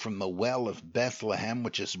drink from the well of Bethlehem,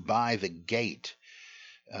 which is by the gate.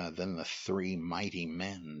 Then the 3 mighty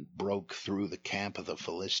men broke through the camp of the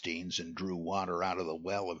Philistines and drew water out of the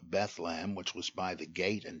well of Bethlehem, which was by the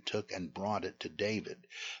gate, and took and brought it to David.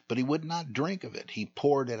 But he would not drink of it. He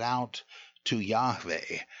poured it out to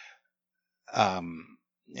Yahweh,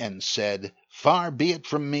 and said, Far be it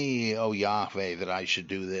from me, O Yahweh, that I should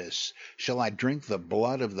do this. Shall I drink the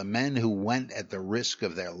blood of the men who went at the risk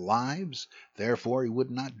of their lives? Therefore he would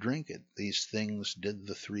not drink it. These things did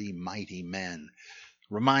the 3 mighty men.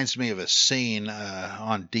 Reminds me of a scene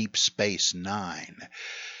on Deep Space Nine.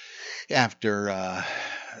 After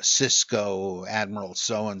Cisco, Admiral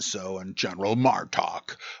so-and-so, and General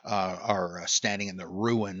Martok are standing in the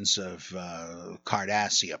ruins of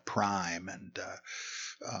Cardassia Prime, and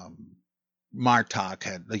Martok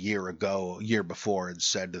had a year before, had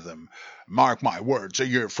said to them, Mark my words, a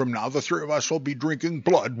year from now the 3 of us will be drinking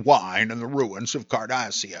blood wine in the ruins of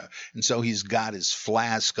Cardassia. And so he's got his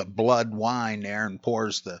flask of blood wine there and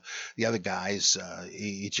pours the other guys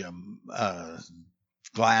each a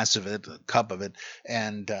glass of it, a cup of it,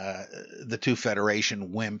 and the 2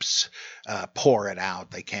 Federation wimps pour it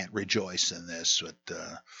out. They can't rejoice in this, but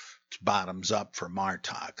it's bottoms up for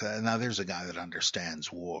Martok. Now there's a guy that understands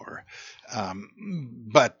war.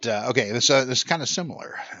 Okay, this is kind of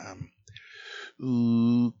similar.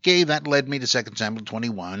 Okay, that led me to 2 Samuel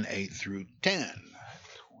 21, 8 through 10.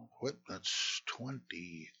 What? That's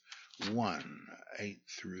 21, 8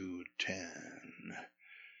 through 10.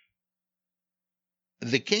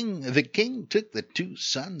 The king took the 2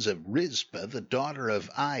 sons of Rizpah, the daughter of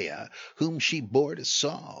Aiah, whom she bore to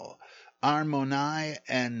Saul, Armoni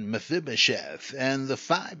and Mephibosheth, and the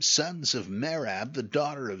 5 sons of Merab, the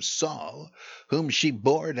daughter of Saul, whom she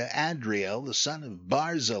bore to Adriel, the son of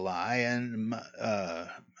Barzillai, and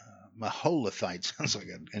Maholathite sounds like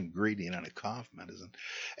an ingredient in a cough medicine.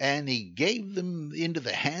 And he gave them into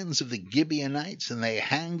the hands of the Gibeonites, and they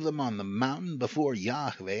hanged them on the mountain before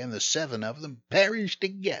Yahweh, and the 7 of them perished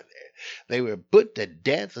together. They were put to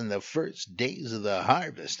death in the first days of the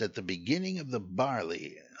harvest, at the beginning of the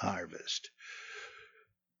barley harvest.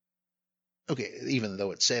 Okay, even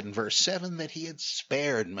though it said in verse 7 that he had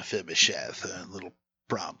spared Mephibosheth, a little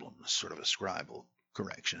problem, sort of a scribal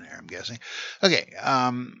correction there, I'm guessing. Okay,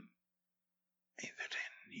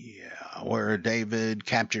 where David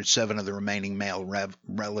captured 7 of the remaining male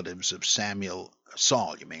relatives of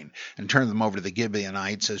Saul, and turned them over to the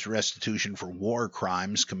Gibeonites as restitution for war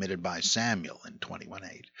crimes committed by Samuel in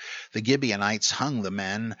 21:8. The Gibeonites hung the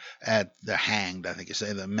men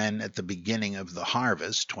the men at the beginning of the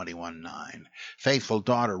harvest, 21:9. Faithful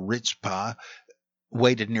daughter Rizpah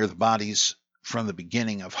waited near the bodies from the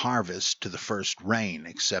beginning of harvest to the first rain,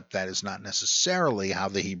 except that is not necessarily how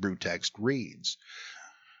the Hebrew text reads.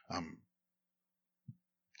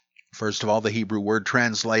 First of all, the Hebrew word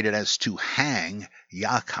translated as to hang,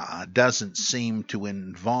 yakah, doesn't seem to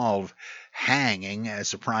involve hanging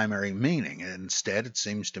as a primary meaning. Instead, it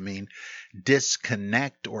seems to mean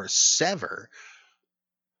disconnect or sever.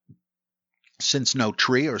 Since no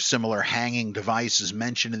tree or similar hanging device is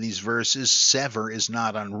mentioned in these verses, sever is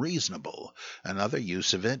not unreasonable. Another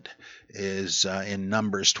use of it is in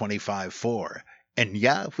Numbers 25:4. And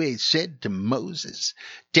Yahweh said to Moses,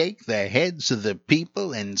 take the heads of the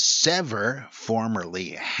people and sever, formerly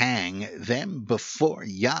hang, them before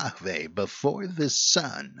Yahweh, before the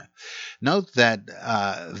sun. Note that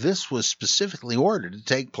this was specifically ordered to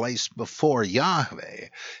take place before Yahweh.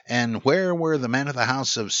 And where were the men of the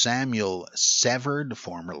house of Samuel severed,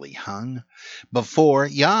 formerly hung? Before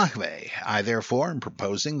Yahweh. I therefore am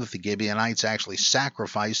proposing that the Gibeonites actually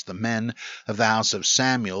sacrificed the men of the house of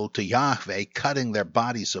Samuel to Yahweh, cutting their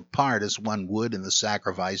bodies apart as one would in the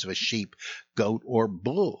sacrifice of a sheep, goat, or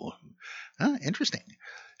bull. Interesting.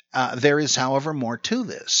 There is, however, more to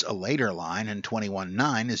this. A later line in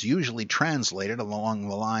 21:9 is usually translated along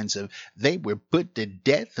the lines of, they were put to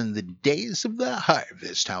death in the days of the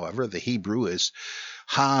harvest. However, the Hebrew is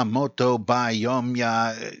ha moto bayom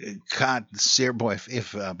ya kat sir. Boy,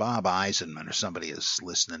 if Bob Eisenman or somebody is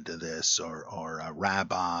listening to this, or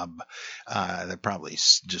Rabob, they're probably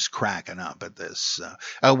just cracking up at this,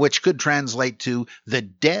 which could translate to the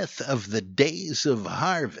death of the days of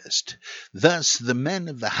harvest. Thus the men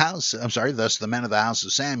of the house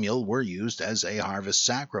of Samuel were used as a harvest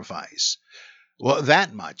sacrifice. Well,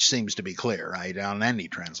 that much seems to be clear, right, on any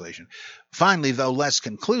translation. Finally, though less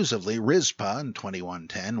conclusively, Rizpah in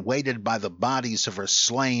 21:10 waited by the bodies of her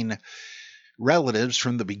slain relatives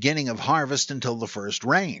from the beginning of harvest until the first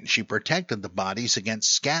rain. She protected the bodies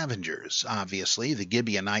against scavengers. Obviously, the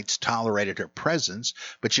Gibeonites tolerated her presence,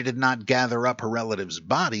 but she did not gather up her relatives'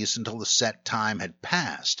 bodies until the set time had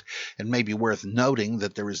passed. It may be worth noting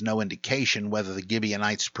that there is no indication whether the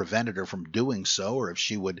Gibeonites prevented her from doing so, or if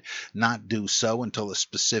she would not do so until a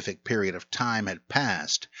specific period of time had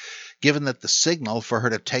passed. Given that the signal for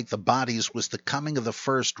her to take the bodies was the coming of the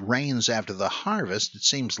first rains after the harvest, it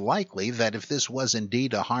seems likely that if this was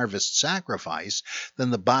indeed a harvest sacrifice, then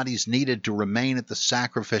the bodies needed to remain at the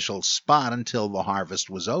sacrificial spot until the harvest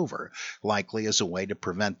was over, likely as a way to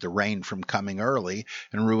prevent the rain from coming early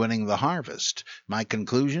and ruining the harvest. My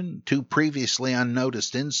conclusion: 2 previously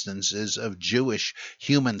unnoticed instances of Jewish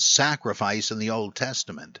human sacrifice in the Old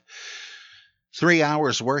Testament. 3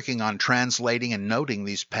 hours working on translating and noting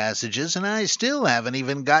these passages, and I still haven't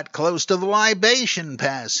even got close to the libation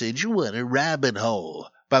passage. What a rabbit hole.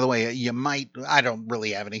 By the way, I don't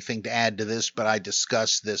really have anything to add to this, but I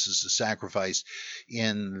discussed this as a sacrifice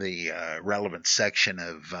in the relevant section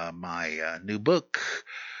of my new book,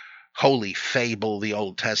 Holy Fable, the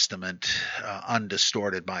Old Testament,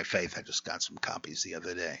 Undistorted by Faith. I just got some copies the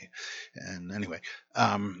other day. And anyway,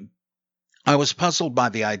 I was puzzled by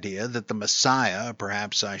the idea that the Messiah,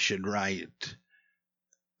 perhaps I should write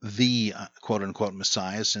the quote-unquote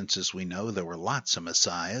Messiah, since, as we know, there were lots of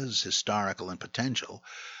Messiahs, historical and potential.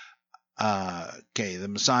 The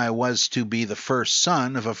Messiah was to be the first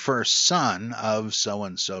son of a first son of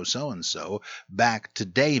so-and-so, so-and-so, back to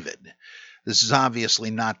David. This is obviously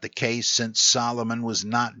not the case, since Solomon was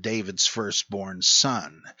not David's firstborn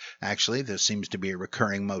son. Actually, there seems to be a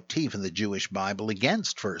recurring motif in the Jewish Bible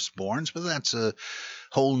against firstborns, but that's a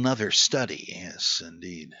whole nother study. Yes,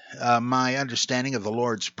 indeed. My understanding of the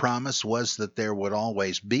Lord's promise was that there would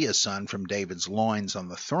always be a son from David's loins on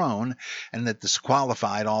the throne, and that this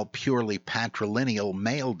qualified all purely patrilineal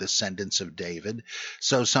male descendants of David,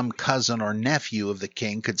 so some cousin or nephew of the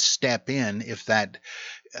king could step in if that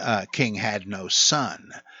king had no son.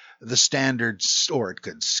 The standard, or it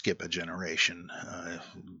could skip a generation.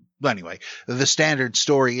 Anyway, the standard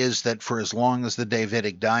story is that for as long as the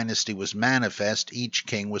Davidic dynasty was manifest, each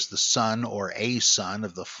king was the son or a son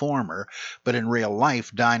of the former, but in real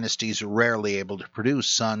life, dynasties are rarely able to produce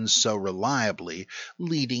sons so reliably,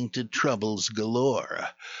 leading to troubles galore.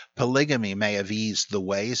 Polygamy may have eased the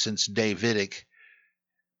way, since Davidic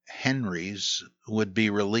Henrys would be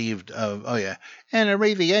relieved of,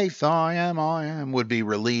 Henry VIII, I am, would be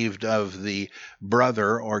relieved of the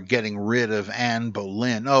brother, or getting rid of Anne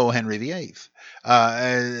Boleyn, Henry VIII,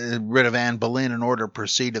 rid of Anne Boleyn in order to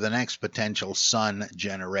proceed to the next potential son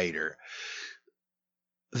generator.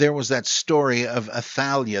 There was that story of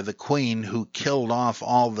Athaliah, the queen, who killed off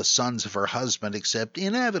all the sons of her husband, except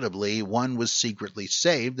inevitably one was secretly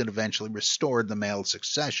saved and eventually restored the male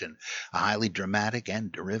succession. A highly dramatic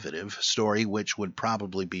and derivative story which would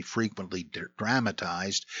probably be frequently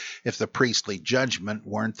dramatized if the priestly judgment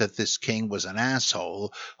weren't that this king was an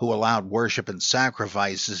asshole who allowed worship and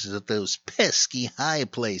sacrifices at those pesky high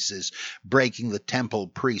places, breaking the temple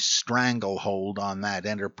priest's stranglehold on that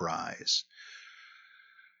enterprise.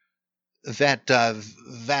 That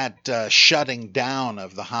shutting down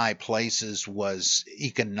of the high places was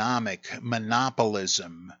economic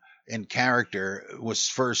monopolism in character, was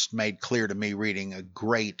first made clear to me reading a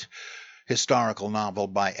great historical novel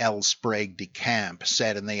by L. Sprague de Camp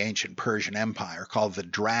set in the ancient Persian Empire called The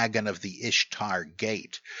Dragon of the Ishtar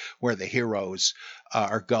Gate, where the heroes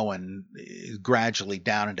are going gradually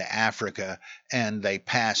down into Africa, and they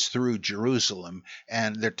pass through Jerusalem,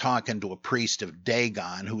 and they're talking to a priest of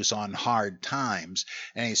Dagon who's on hard times,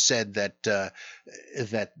 and he said that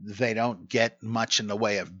they don't get much in the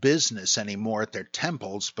way of business anymore at their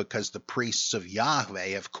temples because the priests of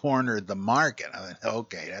Yahweh have cornered the market. I thought,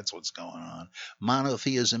 okay, that's what's going on.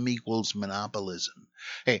 Monotheism equals monopolism.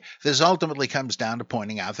 Hey, this ultimately comes down to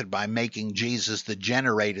pointing out that by making Jesus the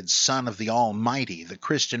generated Son of the Almighty, the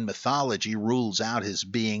Christian mythology rules out his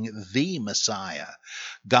being the Messiah.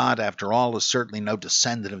 God, after all, is certainly no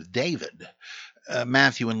descendant of David.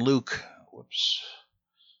 Matthew and Luke,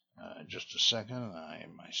 just a second,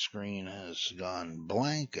 my screen has gone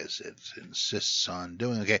blank as it insists on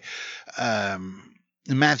doing. Okay.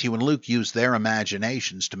 Matthew and Luke used their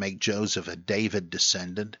imaginations to make Joseph a David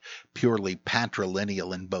descendant, purely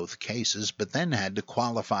patrilineal in both cases, but then had to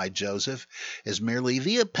qualify Joseph as merely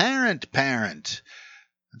the apparent parent.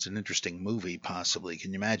 That's an interesting movie, possibly.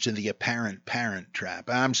 Can you imagine the apparent parent trap?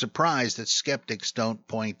 I'm surprised that skeptics don't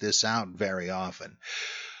point this out very often.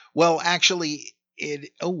 Well, actually,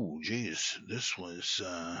 this was,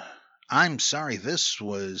 I'm sorry, this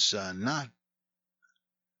was not.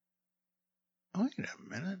 Wait a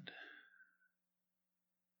minute.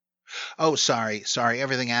 Oh, sorry.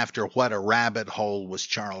 Everything after What a Rabbit Hole was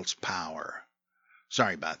Charles Power.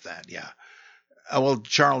 Sorry about that, yeah. Well,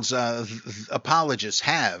 Charles, apologists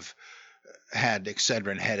have had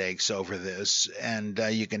Excedrin headaches over this, and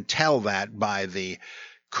you can tell that by the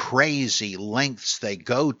crazy lengths they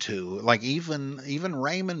go to. Like even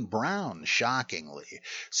Raymond Brown, shockingly,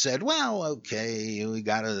 said, well, okay, we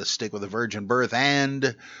got to stick with the virgin birth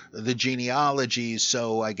and the genealogy,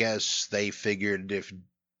 so I guess they figured if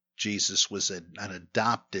Jesus was an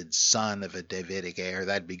adopted son of a Davidic heir,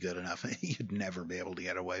 that'd be good enough. You'd never be able to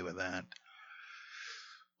get away with that.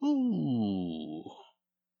 Ooh.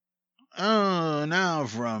 Oh, now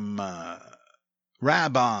from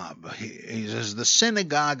Rabob, he says, the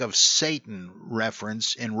synagogue of Satan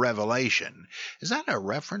reference in Revelation. Is that a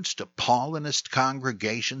reference to Paulinist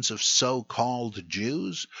congregations of so-called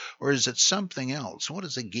Jews? Or is it something else? What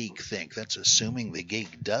does a geek think? That's assuming the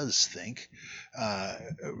geek does think,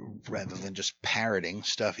 rather than just parroting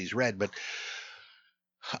stuff he's read. But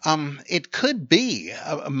it could be.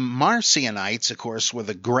 Marcionites, of course, were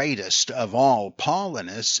the greatest of all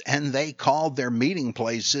Paulinists, and they called their meeting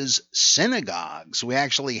places synagogues. We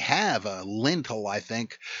actually have a lintel, I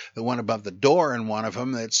think, the one above the door in one of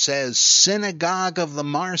them, that says Synagogue of the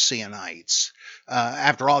Marcionites.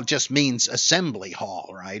 After all, it just means assembly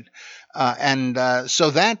hall, right?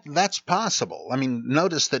 So that's possible. I mean,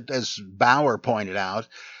 notice that, as Bauer pointed out,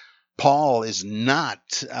 Paul is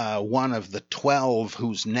not one of the 12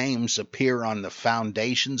 whose names appear on the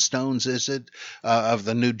foundation stones, is it, of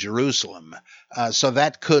the New Jerusalem? So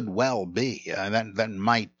that could well be. That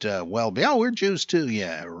might well be. Oh, we're Jews too.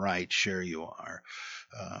 Yeah, right. Sure you are.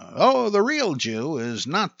 The real Jew is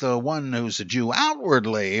not the one who's a Jew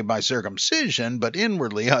outwardly by circumcision, but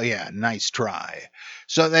inwardly. Oh, yeah, nice try.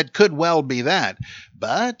 So that could well be that.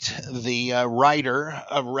 But the writer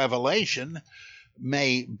of Revelation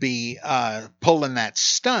may be pulling that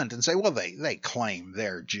stunt and say, well, they claim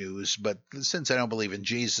they're Jews, but since they don't believe in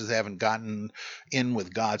Jesus, they haven't gotten in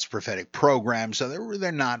with God's prophetic program, so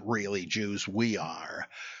they're not really Jews. We are.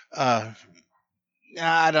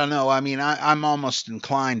 I don't know. I mean, I'm almost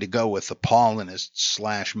inclined to go with the Paulinist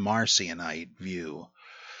 / Marcionite view.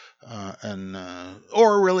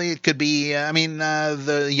 Or really it could be,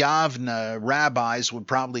 the Yavna rabbis would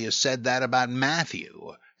probably have said that about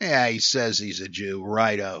Matthew. Yeah, he says he's a Jew.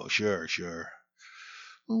 Righto, sure.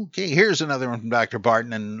 Okay, here's another one from Dr.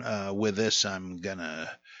 Barton, and with this I'm gonna...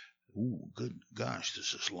 Ooh, good gosh,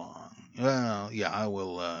 this is long. Well, yeah, I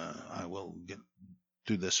will get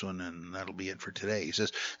through this one, and that'll be it for today. He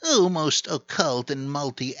says, "Oh, most occult and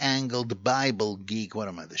multi-angled Bible geek." What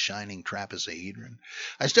am I, the shining trapezohedron?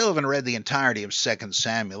 I still haven't read the entirety of 2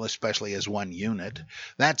 Samuel, especially as one unit.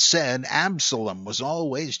 That said, Absalom was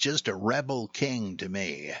always just a rebel king to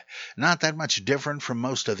me. Not that much different from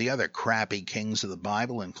most of the other crappy kings of the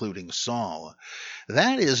Bible, including Saul.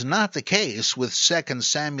 That is not the case with 2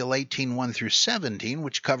 Samuel 18:1-17,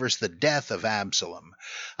 which covers the death of Absalom.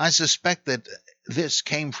 I suspect that this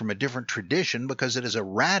came from a different tradition because it is a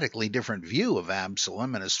radically different view of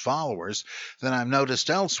Absalom and his followers than I've noticed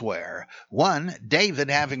elsewhere. One, David,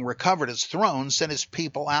 having recovered his throne, sent his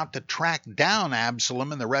people out to track down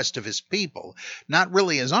Absalom and the rest of his people. Not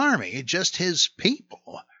really his army, just his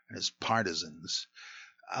people and his partisans.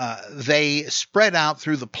 They spread out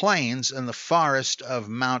through the plains and the forest of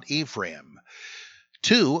Mount Ephraim.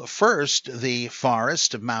 2, first, the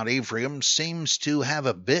forest of Mount Ephraim seems to have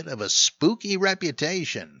a bit of a spooky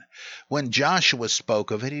reputation. When Joshua spoke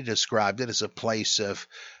of it, he described it as a place of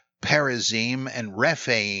Perazim and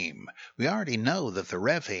Rephaim. We already know that the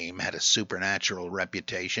Rephaim had a supernatural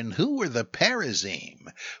reputation. Who were the Perazim?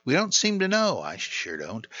 We don't seem to know. I sure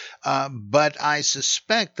don't. But I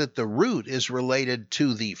suspect that the root is related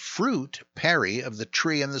to the fruit, peri, of the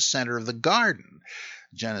tree in the center of the garden.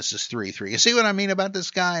 Genesis 3:3. You see what I mean about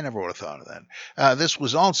this guy? I never would have thought of that. This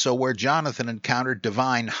was also where Jonathan encountered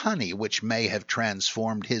divine honey, which may have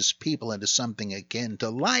transformed his people into something akin to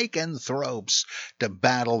lycanthropes to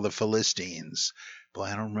battle the Philistines. Boy,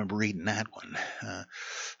 I don't remember reading that one.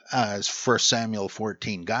 It's 1 Samuel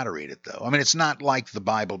 14. Got to read it, though. I mean, it's not like the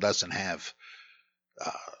Bible doesn't have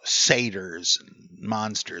satyrs and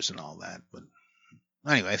monsters and all that, but...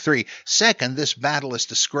 Anyway, 3. Second, this battle is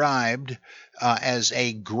described as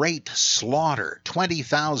a great slaughter.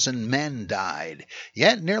 20,000 men died.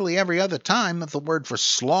 Yet nearly every other time that the word for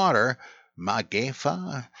slaughter,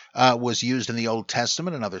 magepha, was used in the Old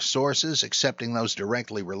Testament and other sources, excepting those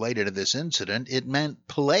directly related to this incident, it meant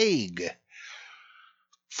plague.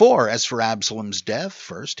 4. As for Absalom's death,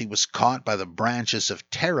 first, he was caught by the branches of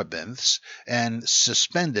terebinths and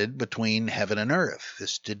suspended between heaven and earth.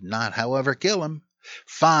 This did not, however, kill him.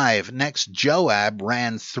 5. Next, Joab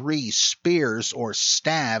ran 3 spears or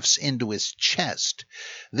staffs into his chest.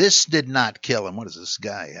 This did not kill him. What is this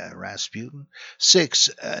guy, Rasputin?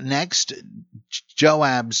 6. Next,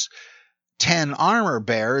 Joab's 10 armor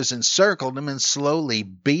bearers encircled him and slowly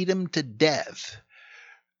beat him to death.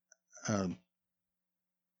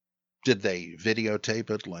 Did they videotape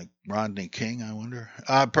it like Rodney King, I wonder?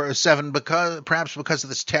 7, perhaps because of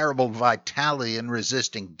this terrible vitality and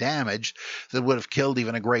resisting damage that would have killed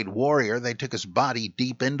even a great warrior, they took his body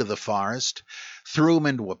deep into the forest, threw him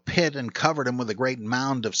into a pit, and covered him with a great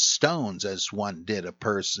mound of stones, as one did a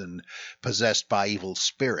person possessed by evil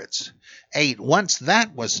spirits. 8, once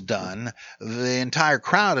that was done, the entire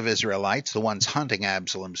crowd of Israelites, the ones hunting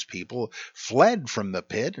Absalom's people, fled from the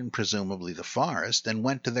pit and presumably the forest, and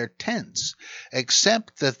went to their tents,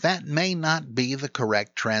 except that may not be the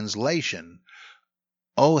correct translation.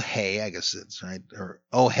 Ohel, I guess it's right, or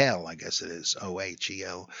Ohel, I guess it is,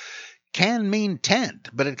 O-H-E-L, can mean tent,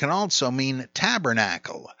 but it can also mean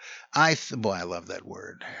tabernacle. I love that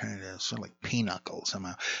word. It's sort of like pinochle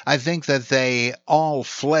somehow. I think that they all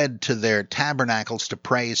fled to their tabernacles to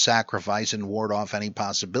pray, sacrifice, and ward off any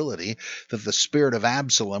possibility that the spirit of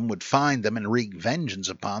Absalom would find them and wreak vengeance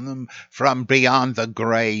upon them from beyond the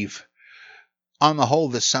grave. On the whole,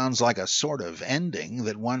 this sounds like a sort of ending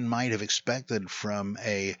that one might have expected from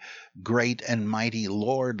a great and mighty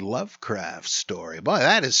Lord Lovecraft story. Boy,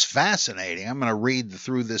 that is fascinating. I'm going to read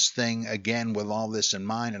through this thing again with all this in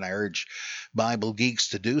mind, and I urge Bible geeks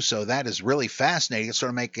to do so. That is really fascinating. It's sort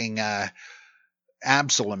of making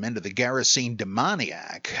Absalom into the Gerasene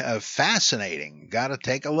demoniac. Fascinating. Got to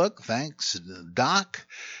take a look. Thanks, Doc.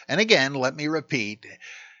 And again, let me repeat,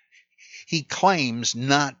 he claims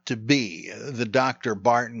not to be the Dr.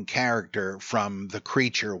 Barton character from The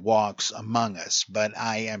Creature Walks Among Us, but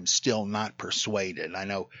I am still not persuaded. I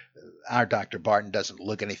know our Dr. Barton doesn't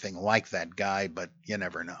look anything like that guy, but you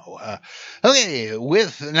never know. Okay,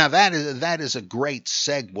 now that is a great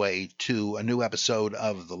segue to a new episode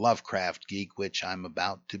of the Lovecraft Geek, which I'm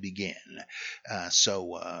about to begin.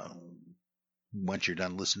 Once you're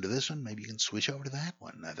done listening to this one, maybe you can switch over to that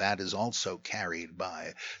one. Now, that is also carried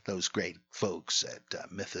by those great folks at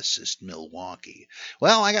Mythicist Milwaukee.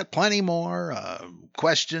 Well, I got plenty more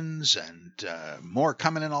questions and more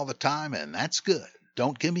coming in all the time, and that's good.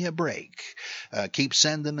 Don't give me a break. Keep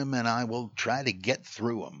sending them, and I will try to get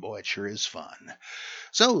through them. Boy, it sure is fun.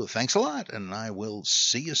 So, thanks a lot, and I will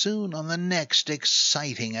see you soon on the next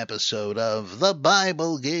exciting episode of The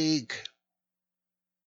Bible Geek.